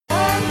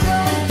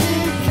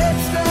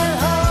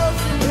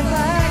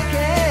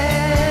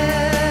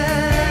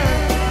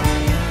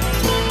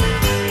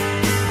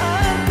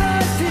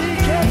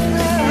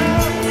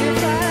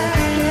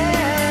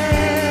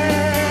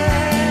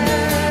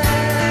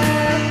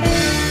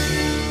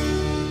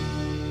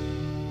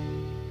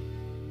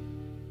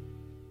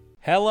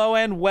Hello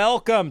and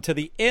welcome to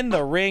the In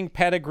the Ring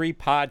Pedigree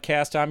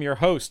Podcast. I'm your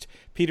host,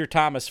 Peter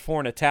Thomas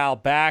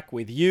Fornatal, back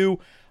with you.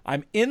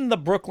 I'm in the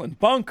Brooklyn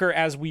bunker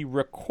as we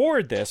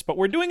record this, but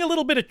we're doing a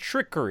little bit of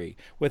trickery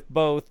with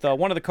both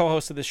one of the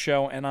co-hosts of this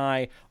show and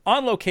I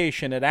on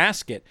location at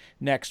Ask It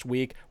next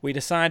week. We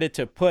decided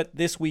to put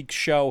this week's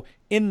show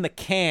in the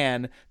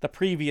can the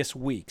previous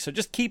week. So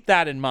just keep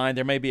that in mind.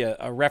 There may be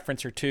a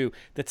reference or two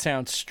that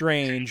sounds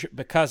strange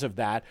because of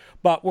that.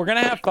 But we're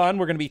going to have fun.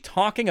 We're going to be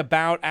talking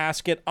about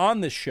Ask It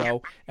on this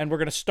show. And we're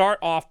going to start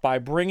off by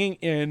bringing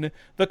in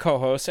the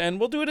co-hosts. And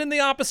we'll do it in the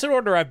opposite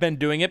order I've been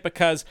doing it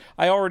because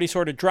I already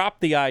sort of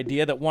dropped the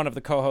idea that one of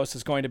the co-hosts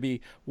is going to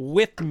be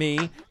with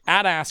me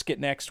at Ask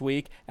It next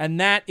week. And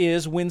that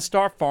is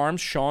WinStar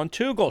Farms' Sean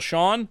Tugel.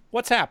 Sean,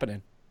 what's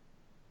happening?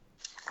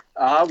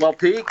 Well,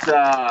 Pete,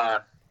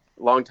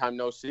 long time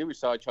no see. We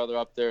saw each other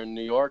up there in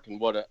New York, and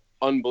what an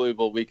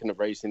unbelievable weekend of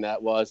racing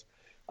that was.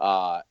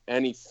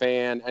 Any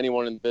fan,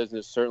 anyone in the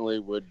business certainly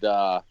would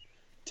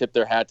tip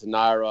their hat to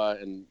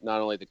NYRA and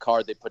not only the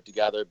card they put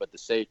together, but the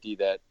safety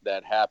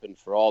that happened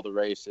for all the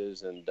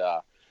races. And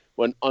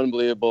what an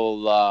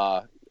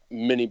unbelievable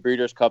mini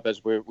Breeders' Cup,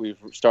 as we've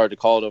started to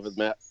call it over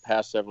the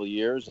past several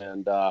years.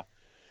 And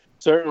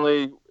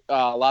certainly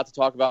a lot to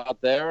talk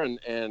about there and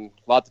a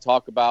lot to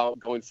talk about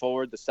going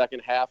forward the second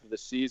half of the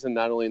season,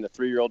 not only in the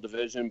 3-year-old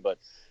division, but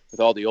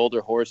with all the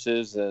older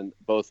horses and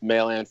both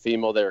male and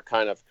female, they're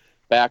kind of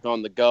back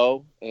on the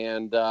go.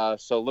 And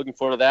so looking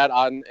forward to that.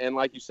 And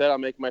like you said,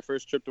 I'm making my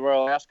first trip to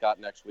Royal Ascot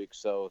next week.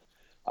 So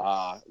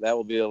that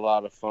will be a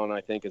lot of fun, I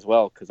think, as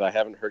well, because I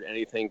haven't heard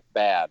anything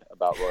bad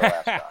about Royal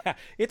Ascot.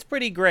 It's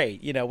pretty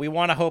great. You know, we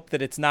want to hope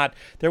that it's not.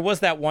 There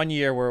was that one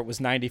year where it was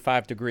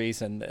 95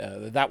 degrees, and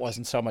that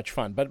wasn't so much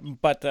fun.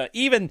 But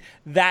even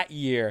that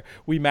year,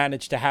 we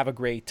managed to have a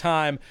great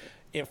time.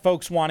 If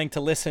folks wanting to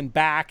listen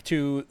back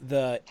to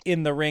the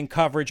In the Ring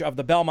coverage of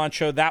the Belmont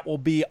Show, that will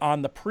be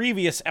on the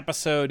previous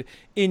episode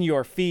in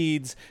your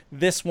feeds.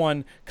 This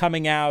one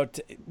coming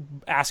out,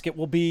 Ask It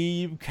will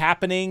be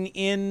happening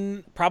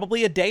in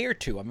probably a day or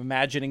two. I'm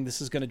imagining this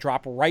is going to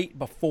drop right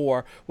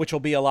before, which will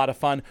be a lot of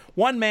fun.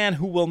 One man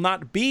who will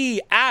not be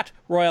at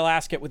Royal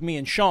Ascot with me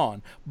and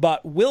Sean,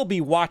 but will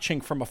be watching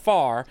from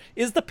afar,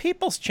 is the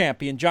People's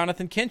Champion,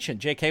 Jonathan Kinchin.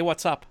 JK,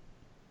 what's up?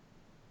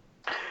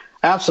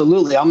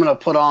 Absolutely. I'm going to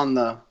put on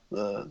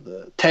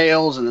the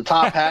tails and the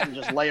top hat and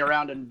just lay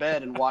around in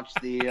bed and watch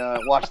the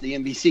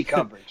NBC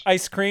coverage.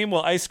 Ice cream?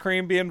 Will ice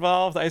cream be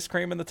involved? Ice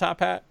cream in the top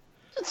hat?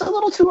 It's a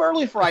little too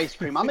early for ice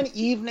cream. I'm an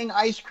evening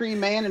ice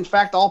cream man. In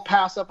fact, I'll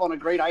pass up on a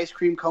great ice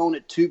cream cone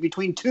at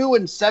between 2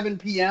 and 7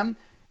 p.m.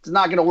 It's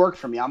not going to work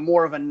for me. I'm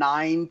more of a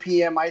 9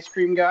 p.m. ice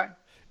cream guy.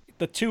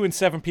 The 2 and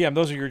 7 p.m.,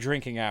 those are your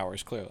drinking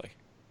hours, clearly.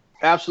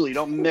 Absolutely. You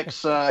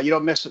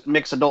don't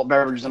mix adult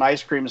beverages, and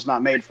ice cream is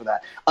not made for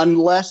that.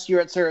 Unless you're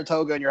at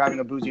Saratoga and you're having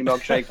a boozy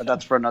milkshake, but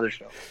that's for another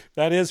show.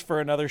 That is for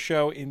another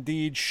show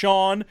indeed.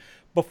 Sean,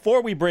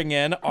 before we bring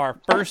in our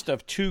first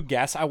of two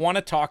guests, I want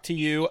to talk to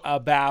you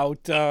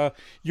about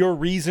your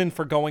reason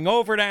for going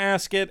over to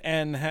Ask It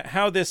and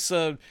how this,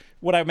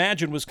 what I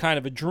imagine was kind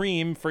of a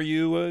dream for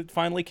you,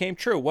 finally came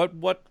true.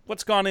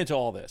 What's gone into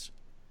all this?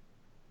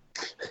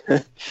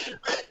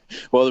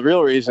 Well, the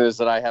real reason is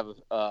that I have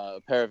a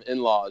pair of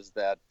in-laws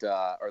that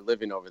are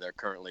living over there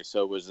currently.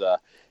 So it was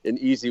an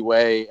easy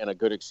way and a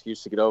good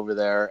excuse to get over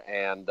there.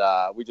 And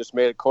we just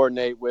made it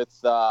coordinate with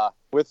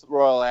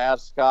Royal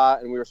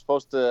Ascot. And we were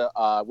supposed to,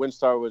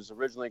 WinStar was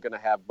originally going to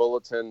have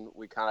Bulletin.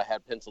 We kind of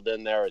had penciled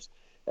in there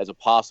as a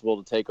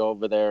possible to take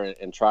over there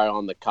and try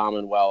on the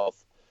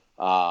Commonwealth.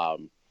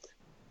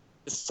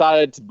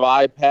 Decided to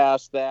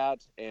bypass that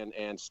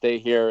and stay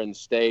here in the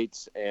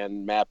States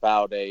and map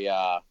out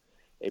a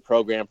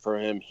program for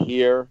him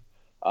here.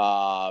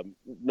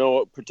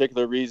 No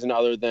particular reason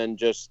other than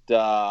just, he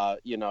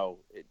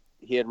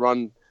had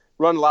run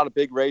a lot of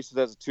big races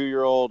as a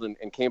 2-year-old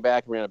and came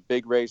back and ran a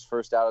big race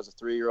first out as a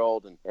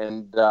 3-year-old.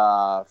 And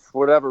for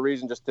whatever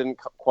reason, just didn't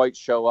quite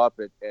show up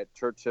at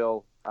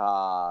Churchill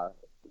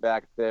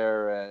back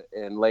there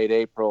in late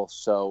April.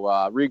 So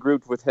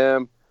regrouped with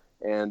him.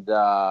 And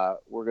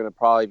we're going to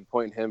probably be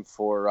pointing him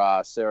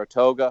for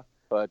Saratoga.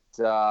 But,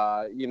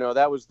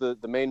 that was the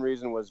main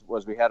reason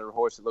was we had a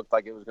horse that looked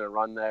like it was going to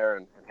run there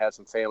and had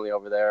some family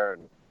over there.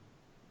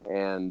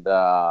 And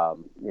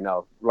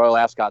Royal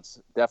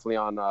Ascot's definitely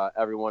on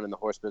everyone in the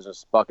horse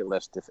business bucket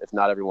list, if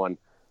not everyone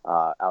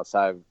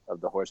outside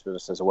of the horse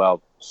business as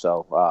well.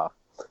 So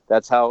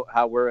that's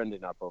how we're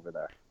ending up over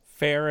there.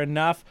 Fair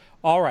enough.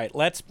 All right,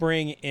 let's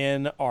bring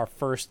in our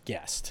first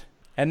guest.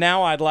 And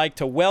now I'd like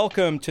to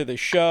welcome to the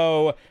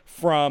show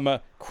from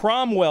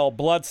Cromwell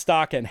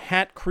Bloodstock and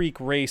Hat Creek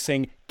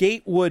Racing,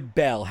 Gatewood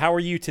Bell. How are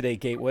you today,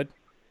 Gatewood?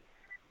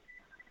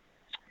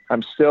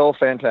 I'm still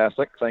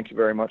fantastic. Thank you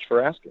very much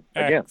for asking.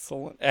 Again.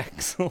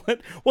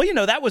 Excellent.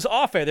 Well, that was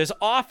off air. There's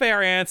off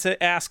air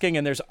asking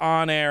and there's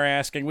on air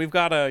asking. We've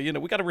got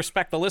to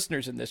respect the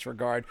listeners in this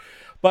regard.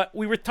 But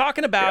we were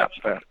talking about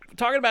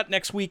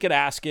next week at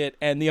Ask It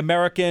and the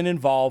American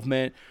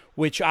involvement.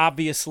 which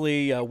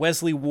obviously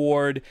Wesley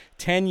Ward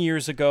 10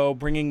 years ago,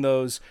 bringing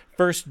those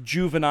first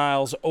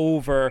juveniles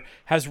over,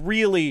 has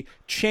really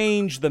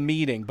changed the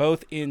meeting,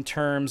 both in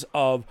terms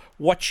of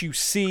what you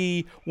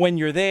see when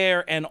you're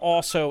there and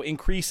also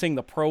increasing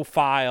the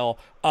profile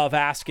of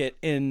Ascot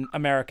in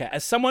America.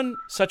 As someone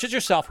such as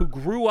yourself who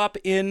grew up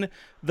in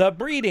the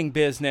breeding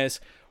business,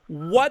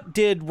 what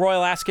did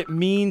Royal Ascot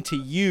mean to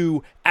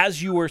you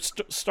as you were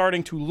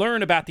starting to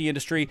learn about the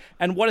industry,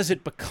 and what has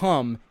it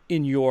become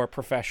in your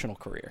professional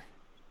career?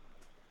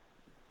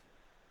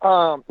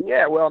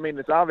 Yeah, well, I mean,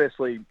 it's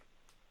obviously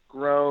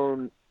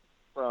grown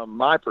from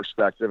my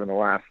perspective in the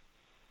last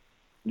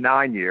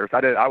 9 years.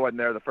 I wasn't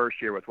there the first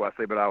year with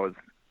Wesley, but I was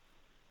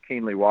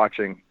keenly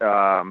watching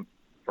from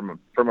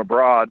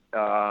abroad.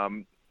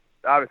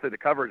 Obviously, the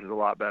coverage is a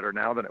lot better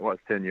now than it was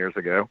 10 years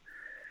ago.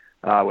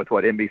 With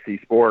what NBC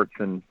Sports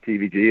and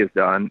TVG has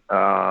done,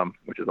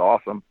 which is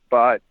awesome.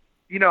 But,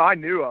 I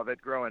knew of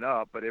it growing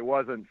up, but it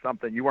wasn't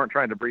something, you weren't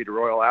trying to breed a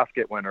Royal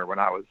Ascot winner when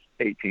I was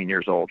 18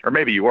 years old. Or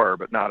maybe you were,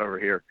 but not over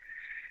here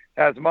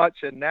as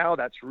much. And now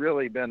that's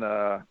really been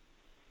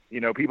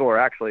people are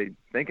actually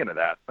thinking of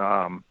that,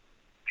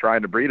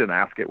 trying to breed an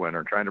Ascot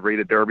winner, trying to breed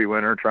a Derby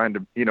winner, trying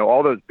to,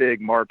 all those big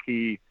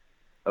marquee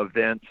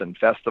events and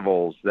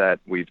festivals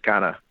that we've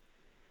kind of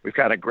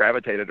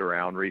gravitated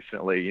around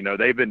recently.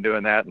 They've been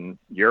doing that in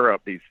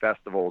Europe, these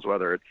festivals,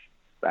 whether it's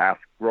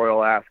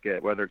Royal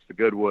Ascot, whether it's the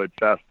Goodwood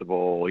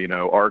Festival,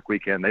 Arc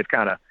Weekend. They've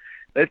kind of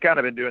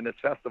been doing this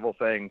festival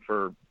thing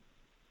for a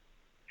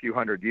few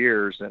hundred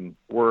years. And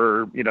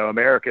we're,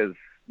 America's,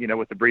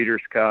 with the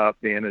Breeders' Cup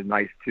being a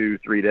nice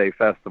 2-3 day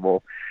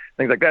festival,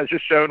 things like that. It's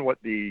just shown what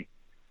the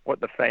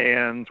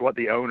fans, what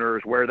the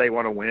owners, where they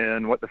want to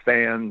win, what the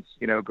fans,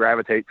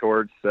 gravitate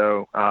towards.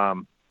 So,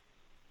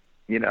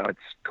 it's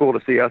cool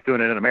to see us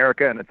doing it in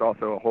America, and it's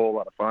also a whole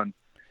lot of fun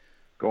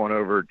going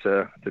over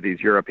to these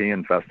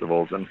European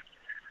festivals and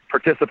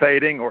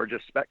participating or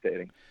just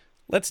spectating.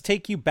 Let's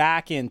take you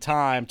back in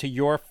time to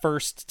your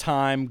first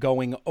time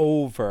going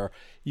over.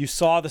 You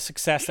saw the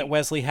success that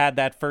Wesley had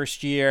that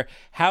first year.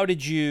 How did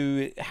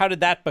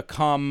that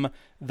become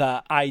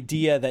the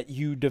idea that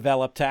you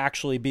developed to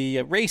actually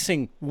be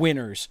racing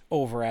winners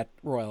over at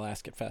Royal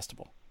Ascot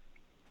Festival?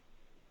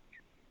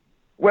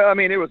 Well, I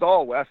mean, it was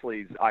all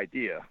Wesley's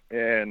idea,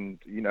 and,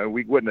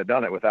 we wouldn't have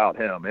done it without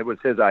him. It was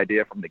his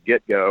idea from the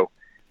get-go.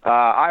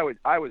 I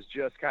was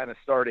just kind of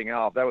starting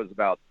out. That was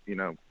about,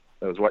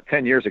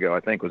 10 years ago, I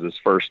think, was his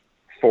first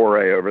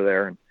foray over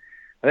there. And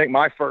I think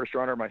my first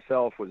runner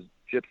myself was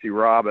Gypsy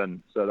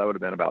Robin, so that would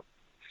have been about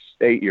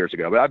 8 years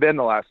ago. But I've been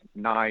the last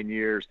 9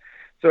 years.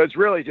 So it's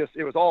really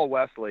it was all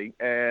Wesley.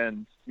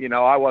 And,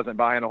 I wasn't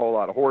buying a whole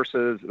lot of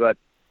horses, but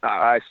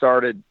I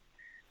started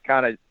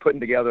kind of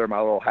putting together my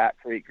little Hat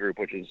Creek group,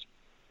 which is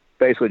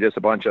basically just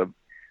a bunch of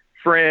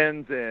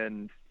friends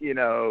and,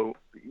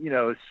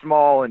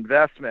 small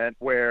investment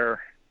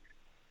where,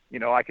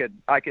 I could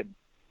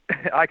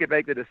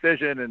make the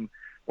decision and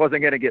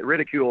wasn't going to get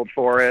ridiculed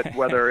for it,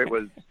 whether it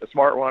was a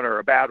smart one or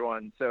a bad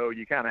one. So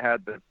you kind of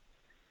had to,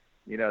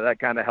 that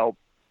kind of helped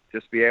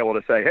just be able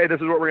to say, hey, this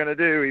is what we're going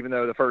to do. Even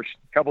though the first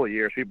couple of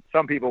years,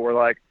 some people were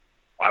like,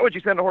 why would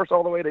you send a horse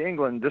all the way to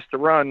England just to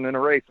run in a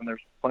race? And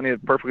there's plenty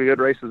of perfectly good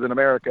races in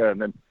America.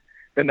 And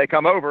then they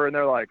come over and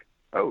they're like,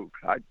 oh,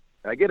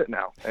 I get it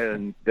now.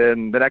 And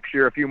then the next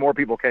year, a few more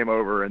people came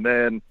over, and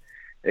then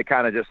it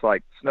kind of just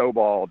like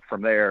snowballed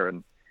from there.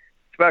 And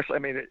especially, I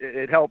mean,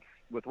 it helps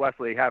with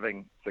Wesley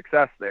having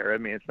success there. I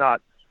mean,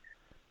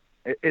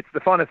 it's the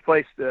funnest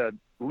place to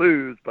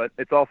lose, but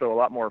it's also a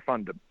lot more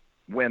fun to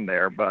win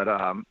there. But,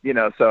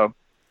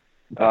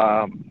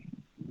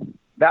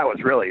 that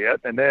was really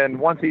it. And then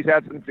once he's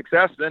had some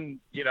success, then,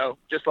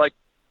 just like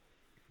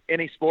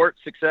any sport,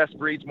 success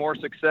breeds more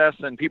success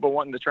and people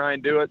wanting to try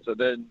and do it. So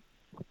then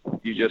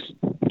you just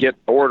get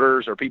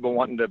orders or people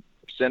wanting to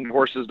send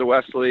horses to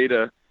Wesley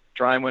to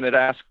try and win at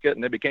Ascot,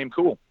 and it became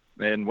cool.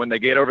 And when they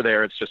get over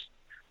there, it's just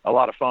a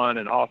lot of fun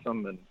and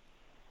awesome. And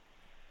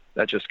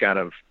that's just kind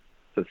of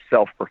the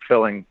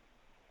self-fulfilling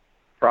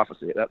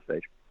prophecy at that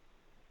stage.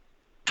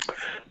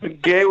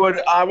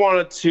 Gatewood, I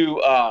wanted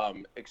to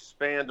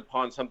expand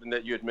upon something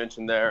that you had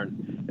mentioned there,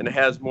 and it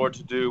has more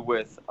to do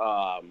with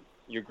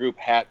your group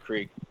Hat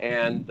Creek.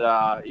 And,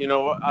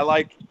 I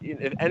like,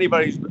 if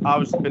anybody's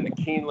obviously been to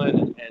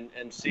Keeneland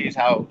and sees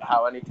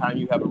how anytime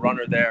you have a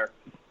runner there,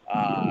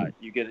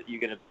 you get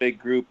a big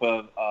group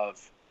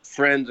of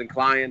friends and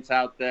clients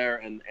out there,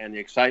 and the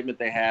excitement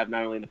they have,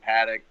 not only in the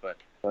paddock, but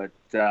when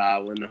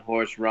the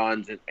horse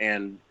runs,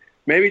 and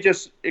maybe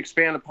just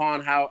expand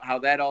upon how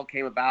that all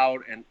came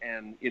about, and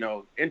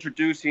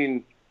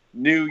introducing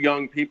new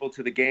young people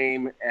to the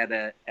game at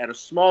a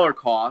smaller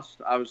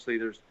cost. Obviously,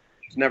 it's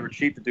never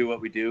cheap to do what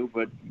we do,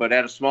 but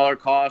at a smaller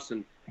cost,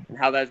 and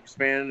how that's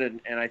expanded.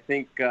 And I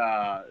think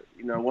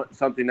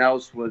something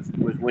else was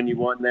when you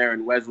won there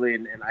in Wesley,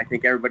 and I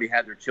think everybody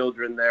had their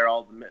children there,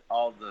 all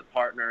the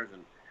partners,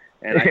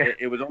 and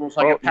it was almost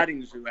like a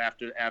petting zoo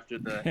after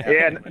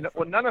the.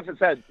 Well, none of us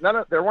had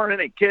there weren't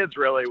any kids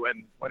really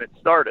when it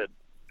started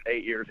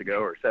 8 years ago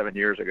or 7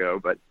 years ago,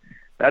 but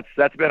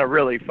that's been a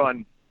really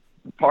fun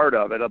part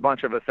of it. A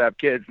bunch of us have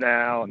kids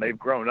now, and they've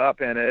grown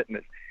up in it,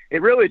 and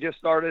it really just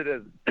started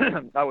as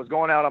I was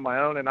going out on my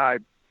own, and I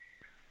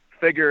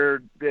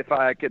figured if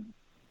I could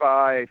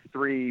buy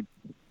 3,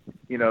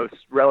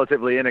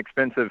 relatively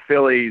inexpensive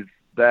fillies,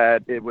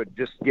 that it would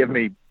just give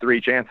me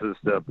 3 chances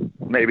to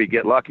maybe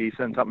get lucky,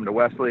 send something to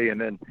Wesley, and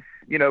then,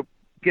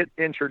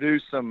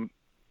 introduce some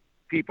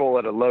people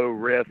at a low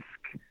risk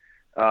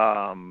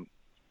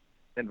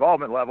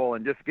involvement level,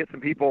 and just get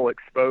some people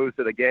exposed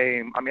to the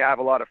game. I mean, I have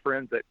a lot of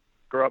friends that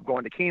grew up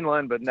going to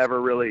Keeneland, but never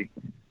really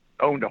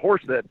owned a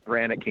horse that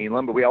ran at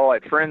Keeneland, but we all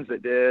had friends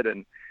that did.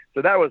 And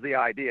so that was the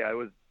idea. It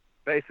was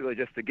basically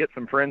just to get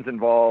some friends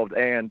involved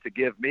and to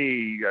give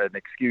me an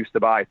excuse to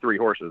buy 3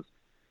 horses,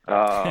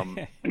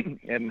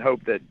 and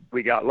hope that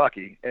we got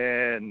lucky.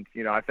 And,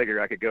 I figured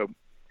I could go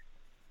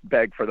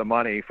beg for the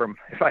money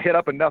if I hit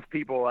up enough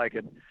people, I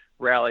could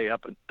rally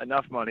up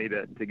enough money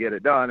to get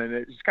it done. And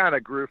it just kind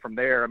of grew from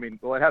there. I mean,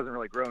 well, it hasn't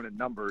really grown in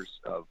numbers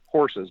of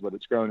horses, but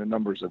it's grown in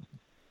numbers of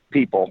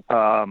people.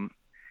 And,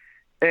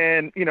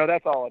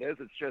 that's all it is.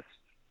 It's just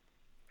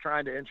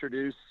trying to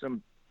introduce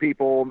some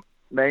people,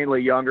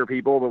 mainly younger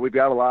people, but we've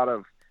got a lot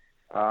of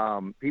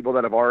people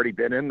that have already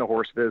been in the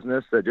horse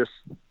business that just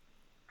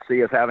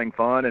see us having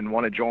fun and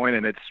want to join.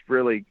 And it's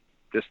really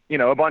just,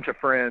 a bunch of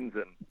friends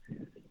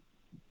and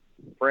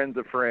friends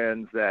of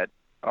friends that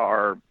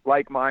are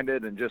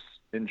like-minded and just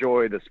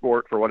enjoy the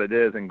sport for what it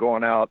is. And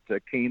going out to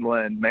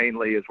Keeneland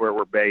mainly is where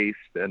we're based.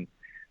 And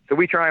so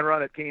we try and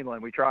run at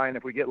Keeneland. We try, and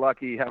if we get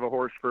lucky, have a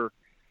horse for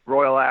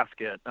Royal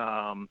Ascot,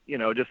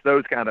 just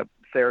those kind of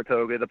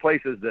Saratoga, the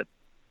places that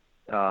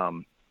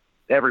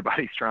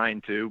everybody's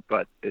trying to,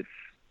 but it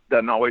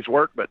doesn't always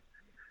work, but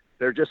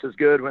they're just as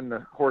good when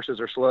the horses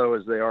are slow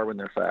as they are when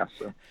they're fast.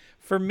 So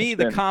for me,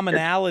 it's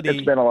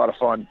been a lot of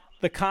fun.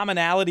 The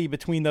commonality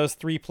between those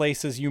 3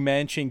 places you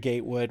mentioned,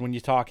 Gatewood, when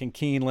you're talking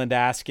Keeneland,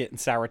 Ascot, and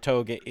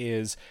Saratoga,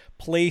 is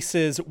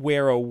places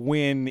where a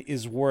win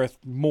is worth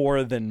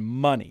more than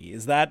money.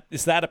 Is that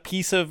a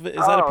piece of it?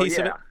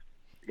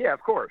 Yeah,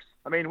 of course.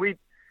 I mean,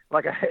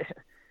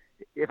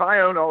 if I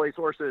owned all these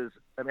horses,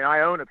 I mean, I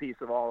own a piece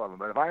of all of them,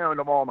 but if I owned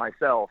them all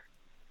myself,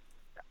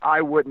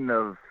 I wouldn't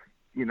have,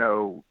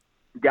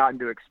 gotten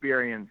to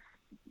experience,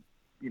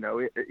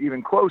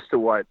 even close to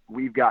what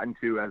we've gotten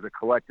to as a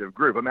collective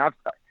group. I mean, I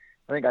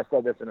think I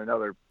said this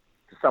to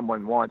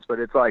someone once, but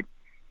it's like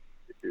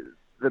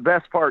the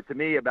best part to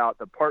me about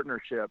the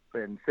partnership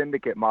and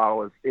syndicate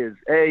model is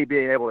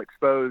being able to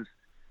expose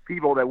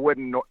people that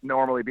wouldn't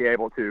normally be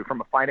able to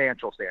from a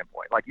financial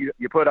standpoint. Like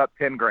you put up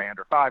 10 grand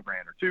or 5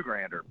 grand or 2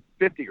 grand or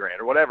 50 grand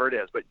or whatever it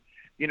is, but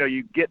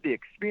you get the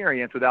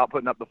experience without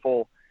putting up the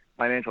full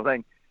financial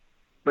thing.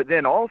 But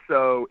then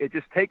also it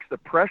just takes the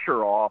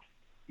pressure off,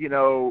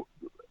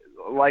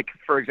 like,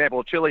 for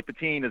example, Chili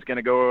Patine is going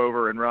to go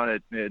over and run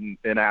it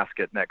in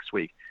Ascot next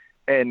week.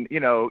 And,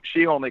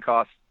 she only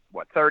costs,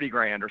 30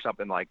 grand or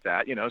something like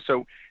that,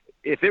 So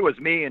if it was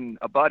me and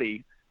a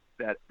buddy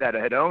that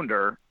had owned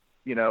her,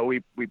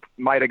 we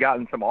might have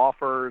gotten some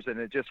offers, and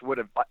it just would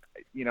have,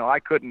 I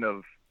couldn't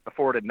have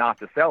afforded not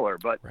to sell her.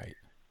 But right.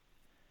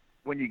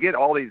 When you get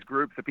all these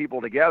groups of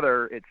people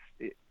together,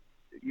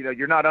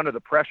 you're not under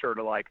the pressure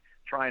to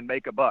try and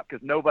make a buck,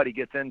 because nobody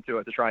gets into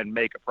it to try and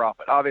make a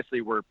profit.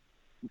 Obviously,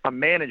 I'm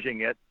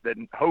managing it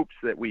in hopes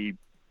that we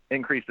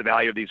increase the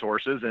value of these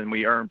horses and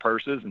we earn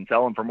purses and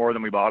sell them for more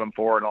than we bought them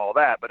for and all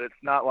that. But it's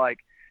not like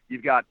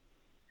you've got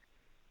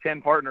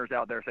 10 partners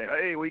out there saying,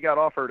 hey, we got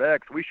offered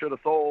X, we should have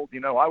sold,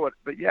 I would,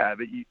 but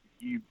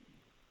you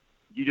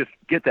just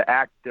get to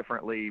act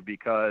differently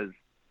because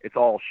it's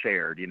all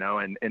shared,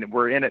 and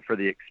we're in it for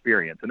the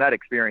experience. And that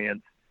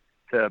experience,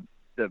 to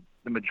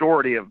the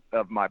majority of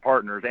my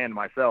partners and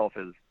myself,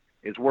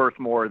 is worth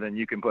more than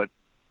you can put,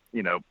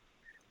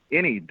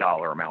 any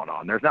dollar amount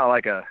on. There's not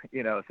like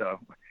so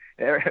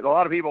a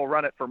lot of people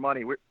run it for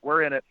money.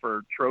 We're in it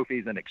for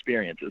trophies and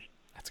experiences.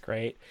 That's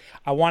great.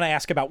 I want to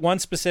ask about one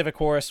specific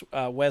horse,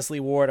 Wesley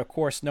Ward, of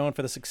course, known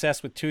for the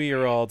success with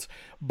 2-year-olds,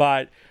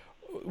 but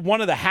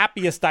one of the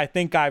happiest I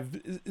think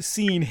I've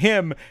seen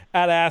him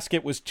at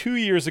Ascot was 2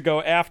 years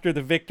ago after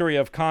the victory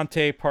of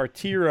Conte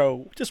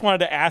Partiro. Just wanted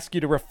to ask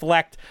you to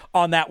reflect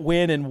on that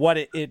win and what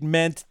it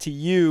meant to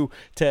you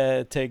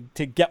to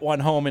get one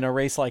home in a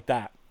race like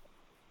that.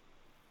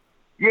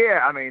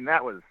 Yeah, I mean,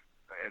 that was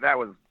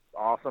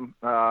awesome.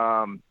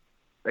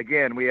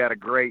 Again, we had a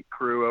great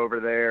crew over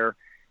there.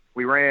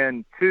 We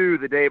ran 2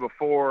 the day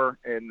before,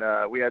 and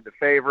we had the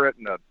favorite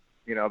and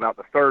about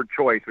the third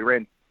choice. We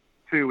ran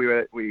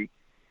 2. We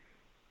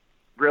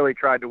really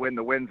tried to win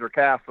the Windsor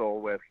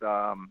Castle with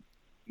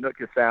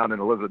Nootka Sound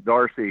and Elizabeth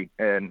Darcy,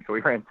 and so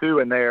we ran 2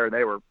 in there.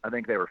 And I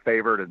think they were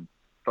favored in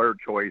third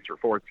choice or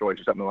fourth choice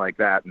or something like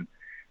that, and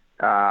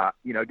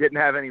didn't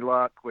have any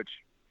luck, which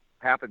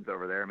happens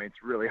over there. I mean, it's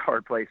a really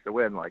hard place to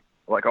win, like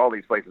all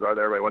these places are.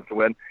 There, everybody wants to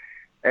win.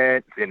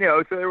 And,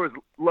 so there was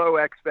low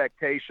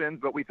expectations,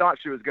 but we thought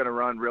she was going to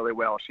run really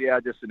well. She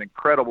had just an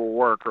incredible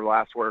her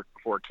last work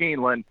before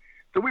Keeneland.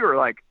 So we were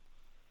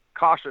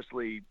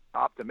cautiously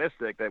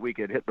optimistic that we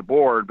could hit the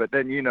board. But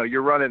then,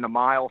 you're running a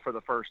mile for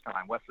the first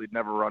time. Wesley'd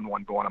never run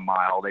one going a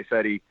mile. They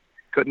said he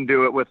couldn't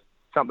do it with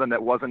something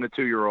that wasn't a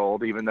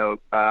 2-year-old, even though,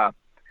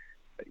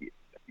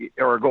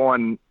 or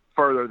going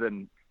further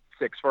than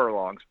 6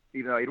 furlongs,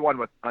 even though he'd won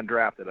with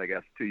undrafted, I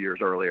guess, 2 years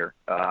earlier,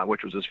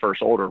 which was his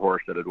first older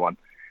horse that had won.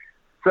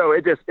 So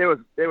it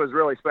was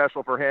really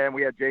special for him.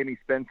 We had Jamie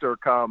Spencer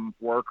come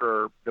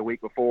worker the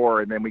week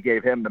before, and then we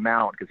gave him the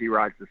mount because he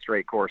rides the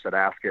straight course at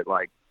Ascot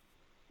like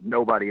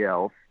nobody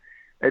else.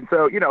 And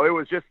so, it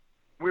was just,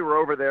 we were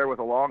over there with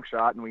a long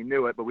shot and we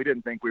knew it, but we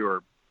didn't think we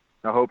were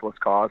a hopeless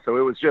cause. So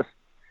it was just,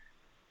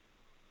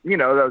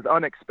 those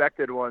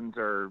unexpected ones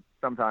are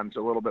sometimes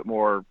a little bit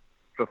more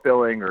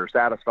fulfilling or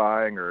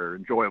satisfying or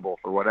enjoyable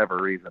for whatever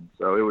reason.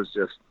 So it was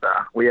just,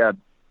 we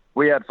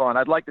had fun.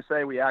 I'd like to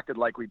say we acted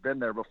like we'd been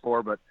there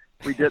before, but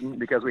we didn't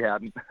because we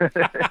hadn't.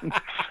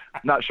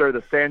 Not sure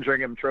the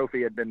Sandringham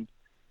Trophy had been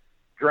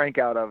drank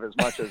out of as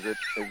much as it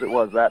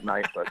was that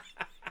night, but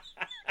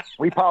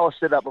we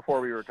polished it up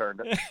before we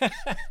returned it.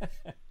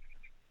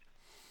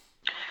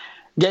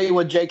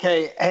 Gatewood,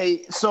 JK.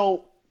 Hey,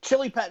 so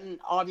Chili Petin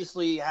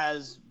obviously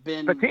has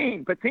been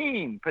Patine.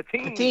 Patine.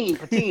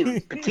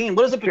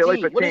 What is a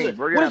Chili patine? What is it?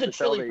 We're What gonna is a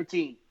chili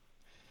patine?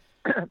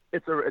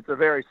 It's a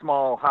very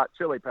small hot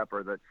chili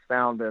pepper that's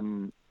found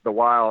in the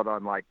wild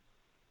on like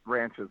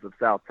ranches of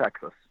South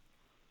Texas.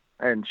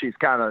 And she's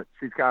kind of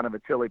a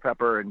chili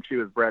pepper, and she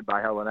was bred by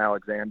Helen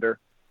Alexander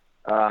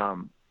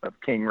of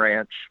King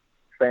Ranch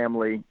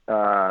family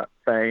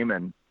fame,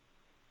 and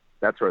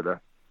that's where the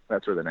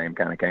name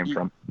kind of came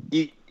from.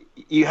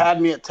 You had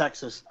me at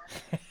Texas.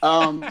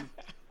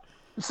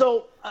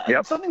 So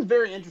Yep. Something's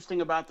very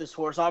interesting about this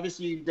horse.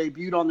 Obviously, you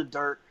debuted on the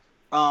dirt.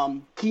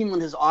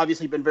 Keeneland has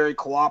obviously been very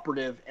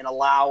cooperative in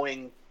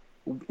allowing,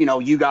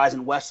 you guys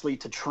and Wesley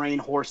to train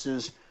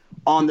horses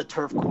on the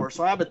turf course.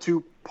 So I have a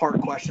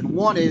 2-part question.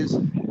 One is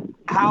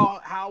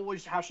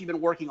how's she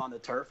been working on the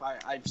turf?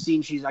 I've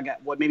seen I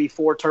got maybe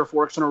 4 turf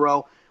works in a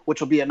row,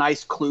 which will be a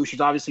nice clue.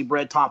 She's obviously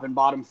bred top and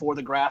bottom for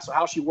the grass. So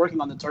how's she working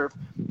on the turf?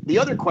 The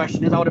other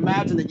question is, I would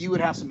imagine that you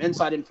would have some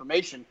inside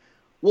information.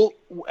 Well,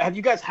 have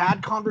you guys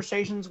had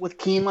conversations with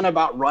Keeneland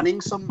about running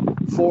some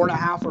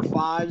 4.5 or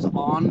 5s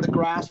on the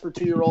grass for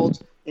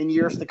 2-year-olds in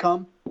years to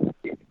come?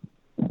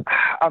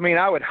 I mean,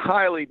 I would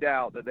highly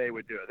doubt that they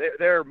would do it.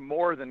 They're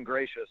more than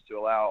gracious to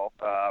allow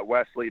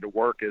Wesley to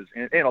work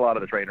and a lot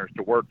of the trainers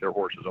to work their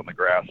horses on the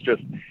grass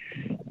just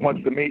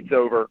once the meet's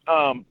over.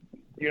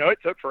 It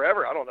took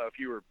forever. I don't know if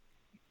you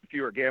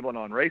were gambling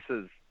on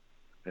races.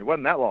 It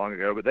wasn't that long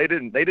ago, but they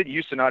didn't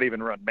used to not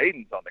even run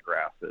maidens on the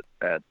grass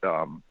at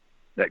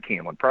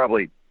Keeneland.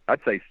 Probably, I'd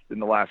say in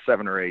the last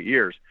 7 or 8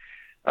 years.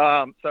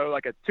 So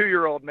like a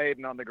 2-year-old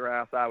maiden on the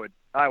grass, I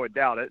would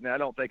doubt it. And I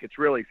don't think it's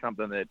really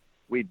something that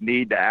we'd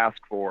need to ask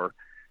for.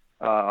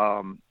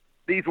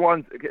 These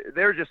ones,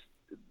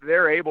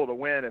 they're able to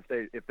win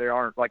if they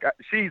aren't like,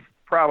 she's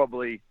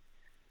probably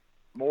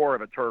more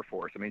of a turf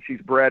horse. I mean,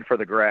 she's bred for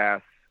the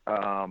grass.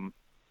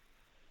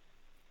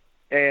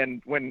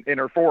 And when in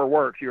her 4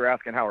 works, you were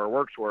asking how her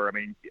works were. I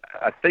mean,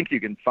 I think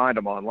you can find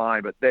them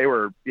online, but they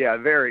were,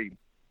 very,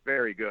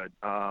 very good.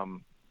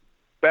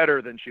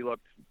 Better than she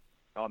looked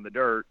on the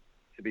dirt,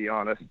 to be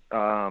honest.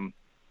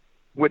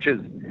 Which is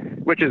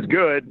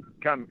good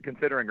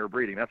considering her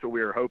breeding. That's what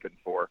we were hoping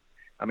for.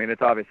 I mean,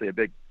 it's obviously a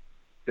big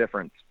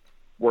difference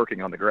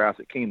working on the grass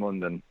at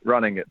Keeneland and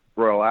running at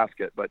Royal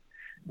Ascot, but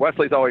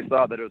Wesley's always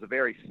thought that it was a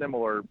very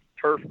similar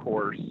turf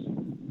course.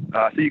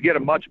 So you get a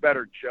much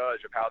better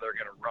judge of how they're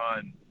going to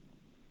run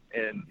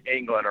in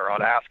England or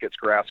on Ascot's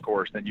grass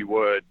course than you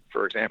would,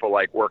 for example,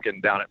 like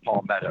working down at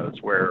Palm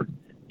Meadows, where,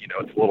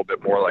 it's a little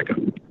bit more like a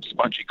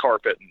spongy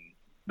carpet, and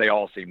they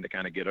all seem to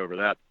kind of get over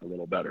that a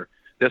little better.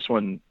 This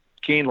one,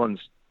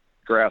 Keeneland's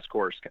grass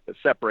course,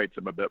 separates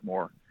them a bit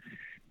more.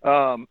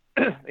 And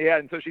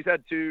so she's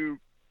had 2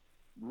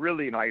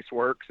 really nice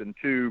works and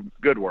 2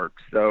 good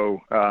works.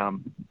 So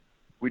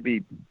we'd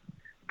be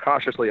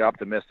cautiously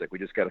optimistic. We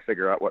just got to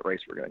figure out what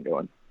race we're going to go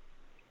in.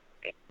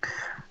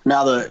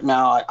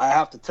 Now I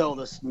have to tell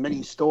this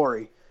mini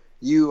story.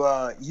 You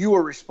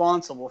were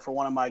responsible for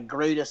one of my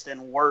greatest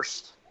and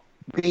worst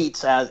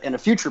beats in a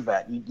future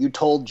bet. You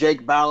told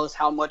Jake Ballas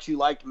how much you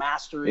liked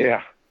Mastery.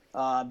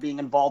 Being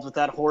involved with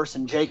that horse,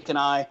 and Jake and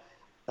I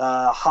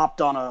hopped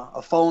on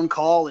a phone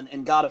call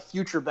and got a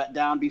future bet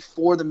down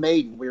before the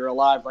maiden. We were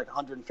alive like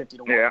 150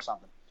 to 1 or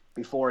something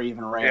before he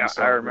even ran. Yeah,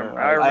 so, I remember.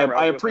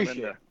 I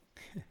appreciate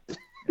it.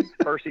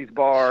 Percy's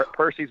bar at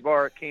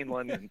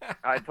Keeneland, and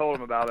I told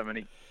him about him,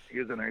 and he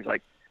was in there. He's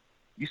like,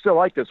 "You still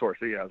like this horse?"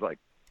 Yeah, I was like,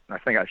 I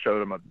think I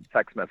showed him a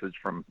text message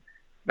from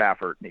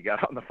Baffert, and he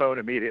got on the phone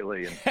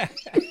immediately and got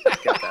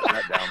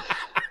that down.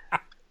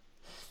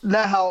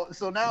 Now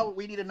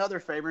we need another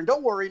favor, and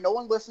don't worry, no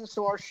one listens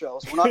to our show,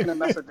 so we're not going to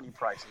mess up any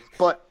prices.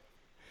 But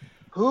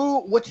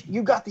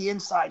you got the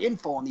inside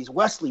info on these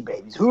Wesley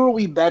babies? Who are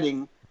we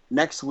betting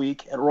next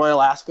week at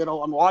Royal Ascot?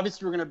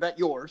 Obviously, we're going to bet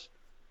yours,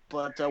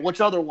 but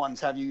which other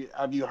ones have you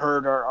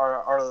heard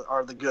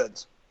are the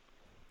goods?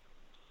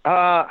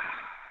 Man,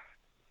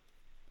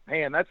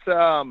 that's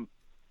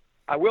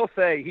I will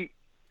say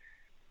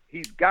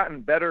he's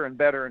gotten better and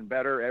better and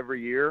better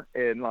every year,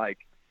 and like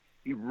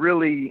he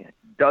really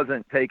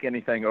doesn't take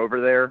anything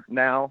over there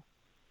now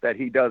that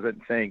he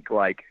doesn't think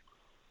like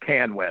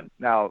can win.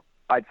 Now,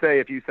 I'd say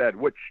if you said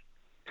which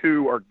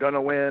two are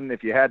gonna win,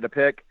 if you had to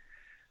pick,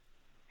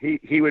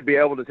 he would be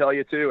able to tell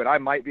you two, and I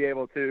might be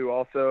able to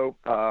also.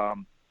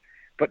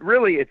 But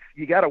really,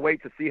 you got to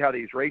wait to see how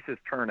these races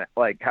turn,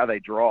 like how they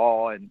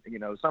draw, and you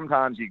know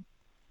sometimes you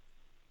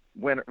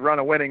run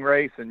a winning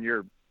race and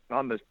you're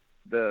on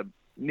the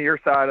near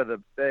side of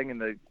the thing,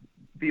 and the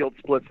field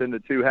splits into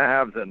two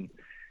halves, and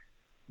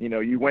you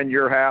know you win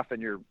your half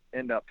and you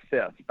end up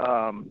fifth.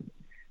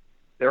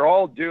 They're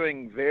all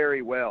doing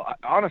very well.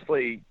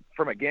 Honestly,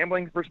 from a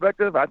gambling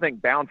perspective, I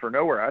think Bound for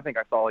Nowhere, I think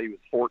I saw he was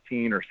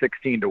 14 or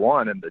 16 to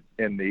 1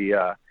 in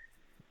the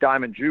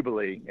Diamond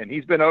Jubilee, and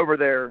he's been over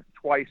there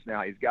twice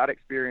now. He's got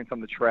experience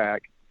on the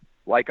track,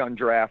 like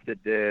Undrafted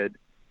did.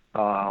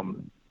 I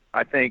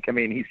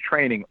mean, he's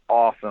training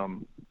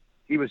awesome.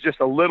 He was just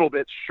a little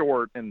bit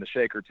short in the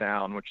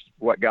Shakertown, which is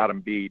what got him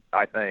beat,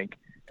 I think.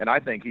 And I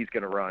think he's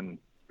going to run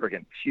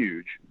friggin'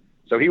 huge.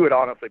 So he would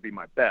honestly be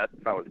my bet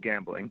if I was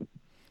gambling,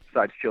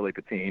 besides Chili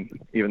Patine,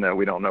 even though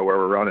we don't know where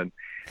we're running.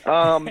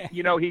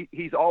 You know,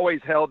 he's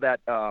always held that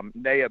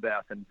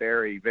Neabeth in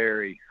very,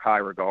 very high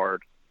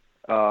regard.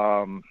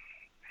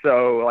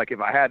 So, like, if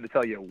I had to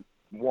tell you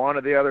one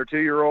of the other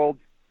 2-year-olds,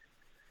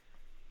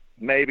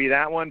 maybe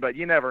that one, but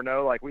you never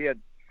know. Like,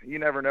 you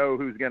never know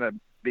who's going to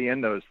be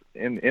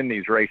in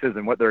these races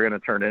and what they're going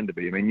to turn into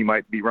be. I mean, you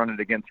might be running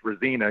against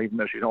Rosina, even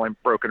though she's only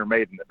broken her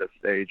maiden at this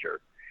stage.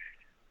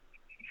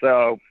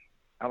 So,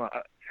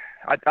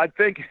 I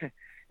think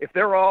if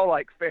they're all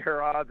like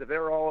fair odds, if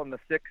they're all in the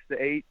 6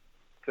 to 8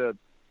 to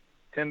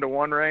 10 to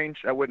 1 range,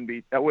 I wouldn't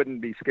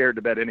be scared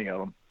to bet any of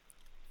them.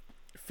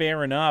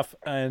 Fair enough.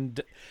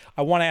 And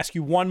I want to ask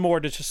you one more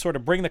to just sort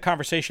of bring the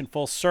conversation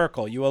full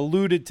circle. You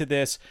alluded to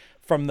this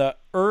from the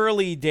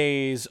early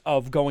days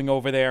of going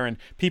over there and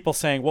people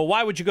saying, well,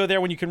 why would you go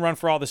there when you can run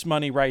for all this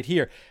money right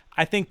here?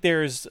 I think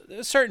there's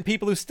certain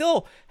people who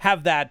still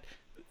have that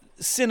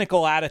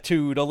cynical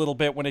attitude a little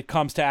bit when it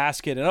comes to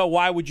ask it. And,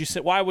 why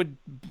would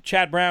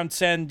Chad Brown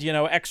send,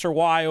 X or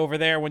Y over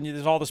there when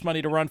there's all this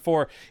money to run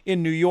for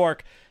in New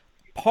York?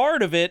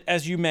 Part of it,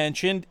 as you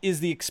mentioned,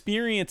 is the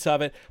experience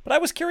of it. But I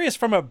was curious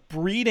from a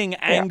breeding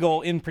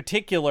angle in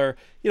particular,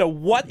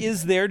 what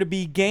is there to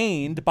be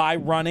gained by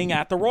running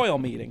at the Royal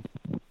Meeting?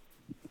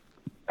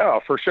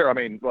 Oh, for sure. I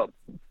mean, well,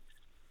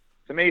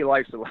 to me,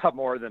 life's a lot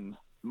more than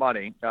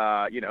money.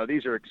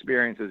 These are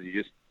experiences you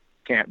just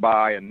can't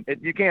buy, and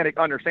you can't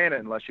understand it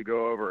unless you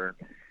go over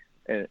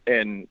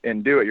and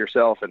do it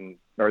yourself and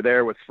are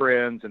there with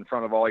friends in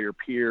front of all your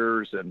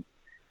peers and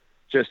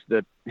just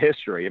the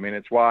history. I mean,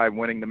 it's why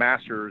winning the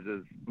Masters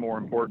is more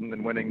important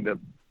than winning the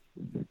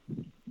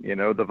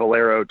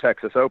Valero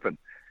Texas Open.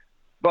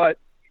 But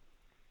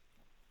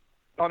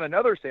on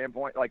another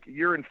standpoint, like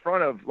you're in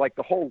front of like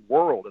the whole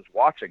world is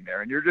watching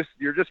there, and you're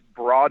just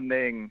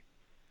broadening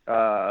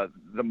the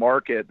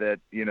market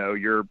that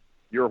your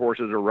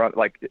horses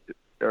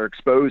are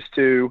exposed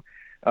to.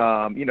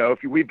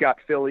 We've got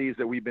fillies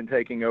that we've been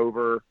taking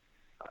over,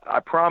 I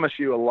promise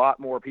you a lot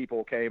more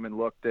people came and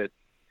looked at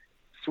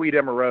Sweet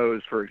Emma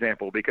Rose, for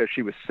example, because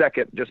she was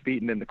second, just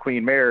beaten in the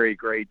Queen Mary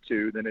Grade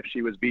 2 than if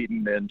she was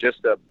beaten in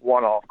just a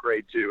one-off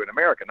Grade 2 in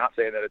America. Not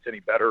saying that it's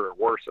any better or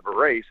worse of a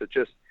race. It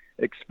just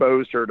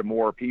exposed her to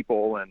more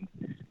people and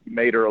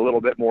made her a little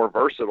bit more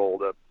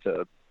versatile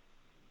to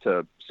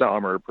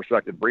some or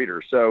prospective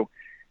breeders. So,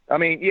 I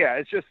mean,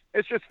 yeah, it's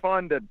just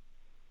fun to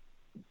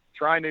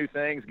try new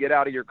things, get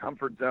out of your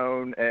comfort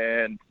zone,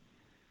 and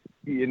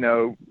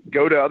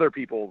go to other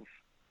people's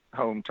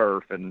home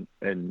turf and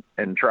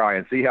try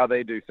and see how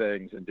they do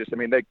things. And just,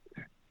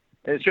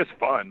 it's just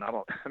fun.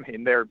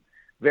 They're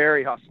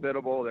very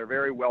hospitable. They're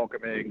very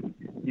welcoming.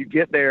 You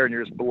get there and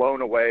you're just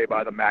blown away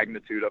by the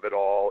magnitude of it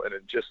all. And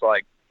it's just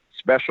like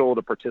special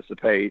to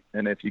participate.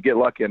 And if you get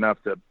lucky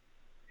enough to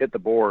hit the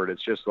board,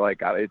 it's just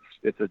like,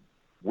 it's a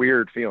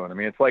weird feeling.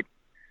 It's like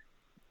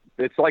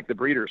the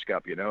Breeders'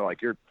 Cup,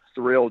 like you're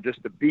thrilled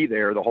just to be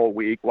there the whole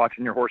week,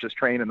 watching your horses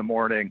train in the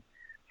morning.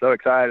 So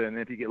excited. And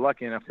if you get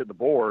lucky enough to hit the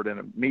board in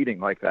a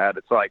meeting like that,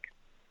 it's like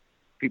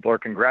people are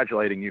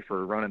congratulating you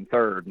for running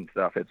third and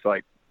stuff. It's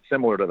like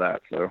similar to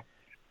that. So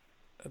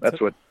that's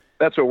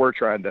what we're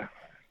trying to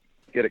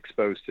get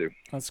exposed to.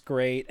 That's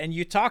great. And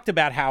you talked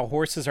about how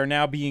horses are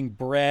now being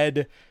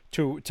bred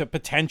to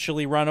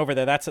potentially run over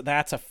there. That's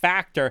a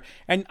factor.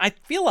 And I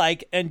feel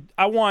like, and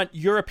I want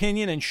your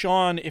opinion, and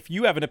Sean, if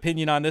you have an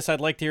opinion on this,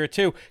 I'd like to hear it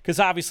too, because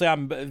obviously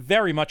I'm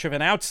very much of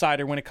an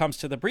outsider when it comes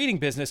to the breeding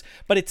business,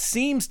 but it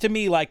seems to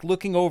me like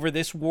looking over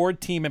this Ward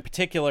team in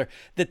particular,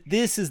 that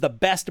this is the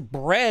best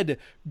bred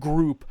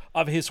group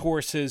of his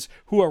horses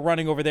who are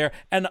running over there.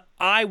 And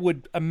I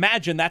would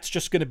imagine that's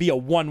just going to be a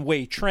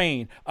one-way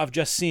train of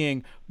just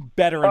seeing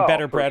better and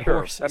better bred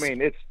horses.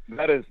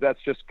 That's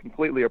just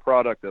completely a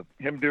product of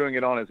him doing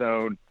it on his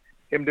own,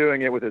 him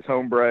doing it with his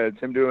homebreds,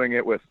 him doing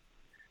it with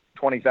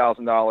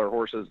 $20,000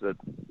 horses that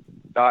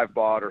I've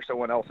bought or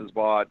someone else has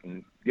bought,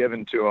 and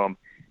given to him.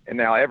 And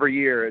now every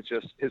year it's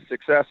just his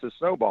success is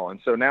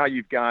snowballing. So now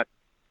you've got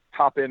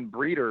top end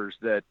breeders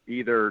that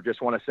either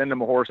just want to send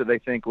him a horse that they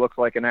think looks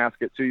like an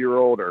Ascot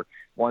 2-year-old, or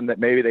one that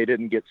maybe they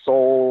didn't get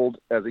sold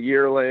as a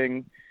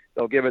yearling.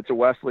 They'll give it to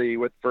Wesley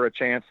for a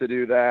chance to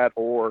do that.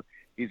 Or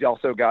he's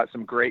also got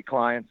some great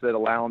clients that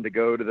allow him to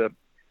go to the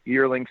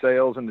yearling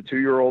sales and the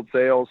 2-year-old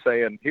sales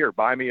saying, here,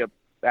 buy me a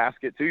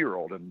Ascot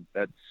 2-year-old. And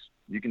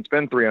you can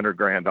spend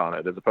 $300,000 on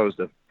it as opposed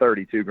to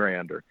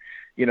 $32,000, or,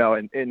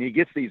 and he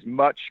gets these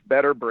much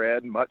better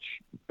bred, much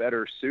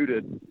better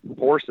suited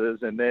horses.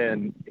 And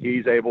then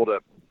he's able to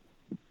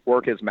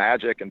work his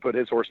magic and put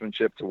his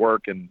horsemanship to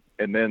work. And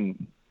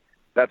then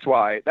that's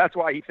why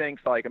he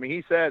thinks, like, I mean,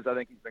 he says, I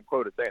think he's been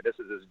quoted saying this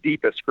is his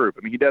deepest group.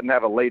 I mean, he doesn't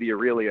have a Lady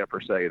Aurelia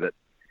per se that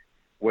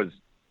was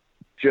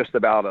just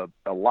about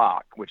a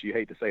lock, which you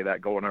hate to say that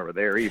going over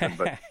there even,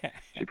 but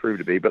she proved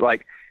to be. But,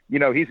 like,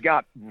 he's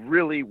got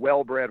really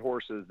well-bred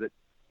horses that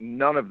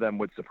none of them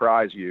would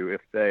surprise you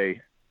if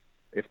they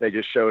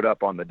just showed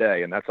up on the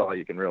day. And that's all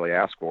you can really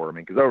ask for. I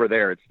mean, because over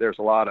there, there's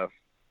a lot of,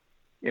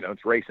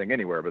 it's racing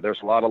anywhere, but there's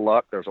a lot of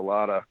luck. There's a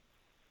lot of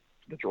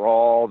the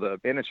draw,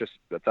 and it's just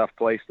a tough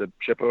place to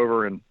ship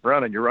over and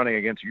run, and you're running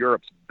against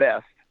Europe's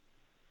best.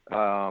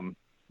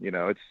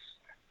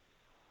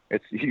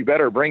 It's you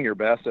better bring your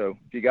best. So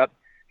if you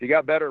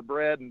got better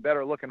bred and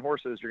better looking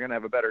horses, you're going to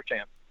have a better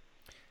chance.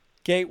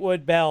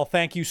 Gatewood Bell,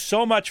 thank you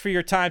so much for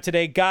your time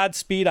today.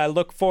 Godspeed. I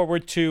look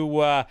forward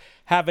to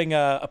having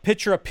a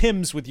picture of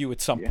Pimm's with you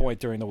at some point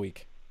during the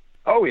week.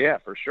 Oh, yeah,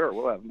 for sure.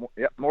 We'll have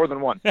more than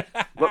one.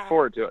 Look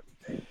forward to it.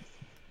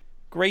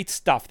 Great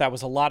stuff. That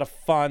was a lot of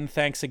fun.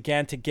 Thanks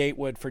again to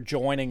Gatewood for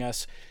joining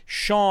us.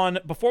 Sean,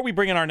 before we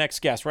bring in our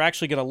next guest, we're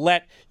actually going to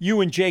let you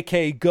and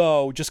JK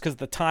go just because of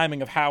the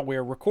timing of how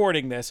we're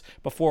recording this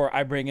before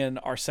I bring in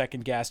our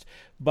second guest.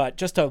 But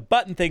just to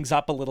button things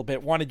up a little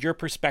bit, wanted your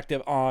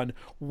perspective on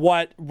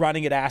what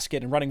running at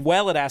Ascot and running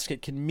well at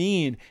Ascot can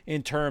mean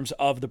in terms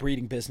of the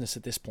breeding business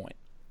at this point.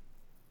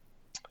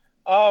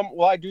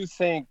 Well, I do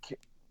think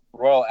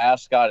Royal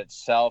Ascot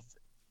itself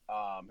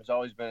has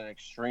always been an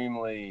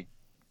extremely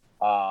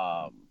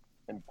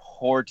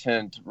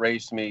important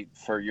race meet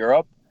for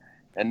Europe.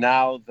 And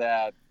now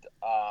that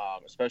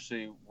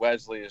especially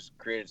Wesley has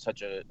created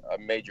such a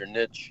major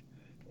niche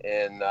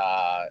in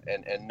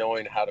and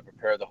knowing how to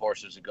prepare the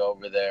horses to go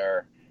over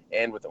there,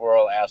 and with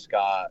Royal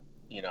Ascot,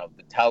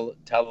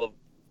 the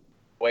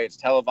way it's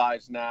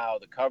televised now,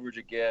 the coverage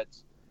it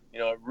gets,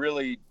 it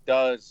really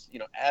does,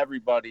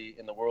 everybody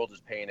in the world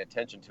is paying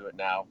attention to it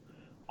now.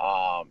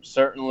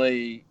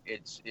 Certainly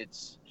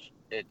it's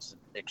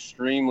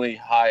extremely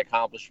high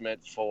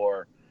accomplishment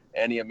for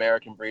any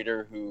American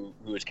breeder who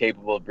is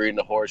capable of breeding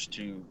a horse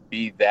to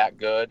be that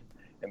good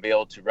and be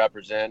able to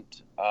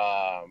represent,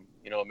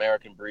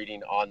 American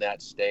breeding on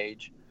that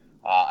stage.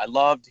 I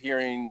loved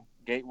hearing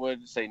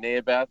Gatewood say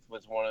Neabeth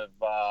was one of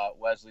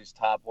Wesley's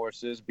top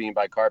horses, being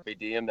by Carpe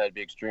Diem. That'd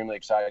be extremely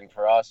exciting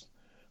for us,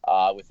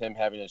 with him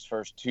having his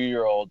first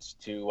 2-year-olds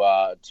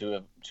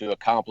to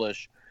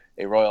accomplish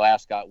a Royal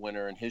Ascot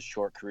winner in his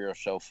short career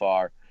so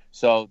far.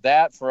 So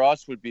that for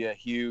us would be a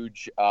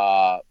huge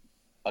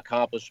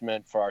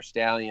accomplishment for our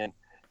stallion,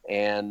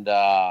 and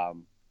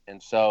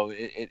so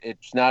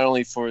it's not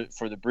only for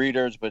the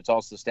breeders, but it's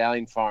also the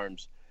stallion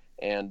farms,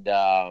 and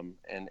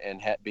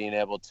being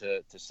able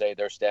to say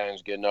their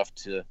stallion's good enough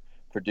to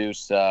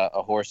produce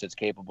a horse that's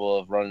capable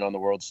of running on the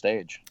world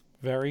stage.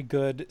 Very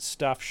good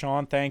stuff,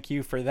 Sean. Thank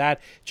you for that.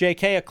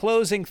 JK, a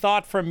closing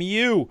thought from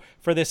you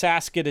for this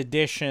Ascot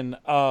edition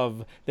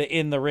of the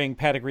In the Ring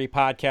Pedigree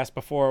podcast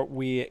before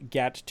we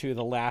get to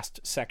the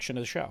last section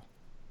of the show.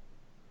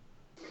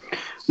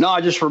 No,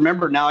 I just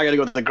remembered now I got to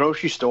go to the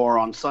grocery store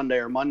on Sunday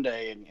or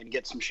Monday and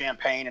get some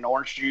champagne and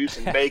orange juice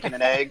and bacon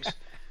and eggs.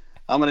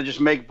 I'm going to just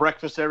make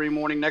breakfast every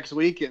morning next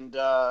week and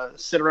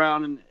sit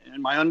around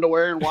in my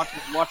underwear and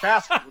watch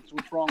Ascot.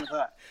 What's wrong with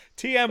that?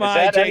 TMI, Is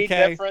that JK.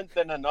 any different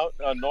than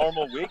a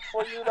normal week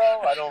for you,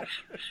 though? I don't.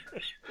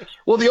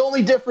 Well, the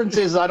only difference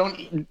is I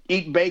don't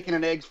eat bacon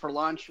and eggs for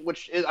lunch,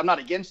 which is, I'm not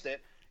against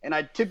it. And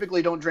I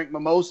typically don't drink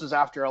mimosas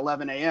after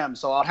 11 a.m.,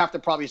 so I'll have to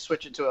probably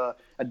switch it to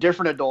a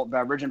different adult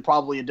beverage and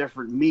probably a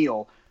different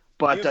meal.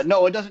 But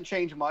no, it doesn't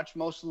change much.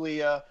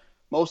 Mostly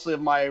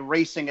of my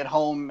racing at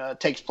home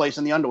takes place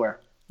in the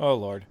underwear. Oh,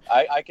 Lord.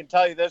 I can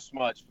tell you this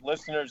much.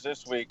 Listeners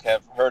this week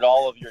have heard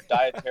all of your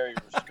dietary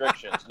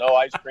restrictions. No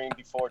ice cream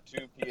before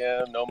 2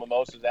 p.m., no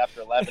mimosas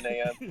after 11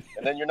 a.m.,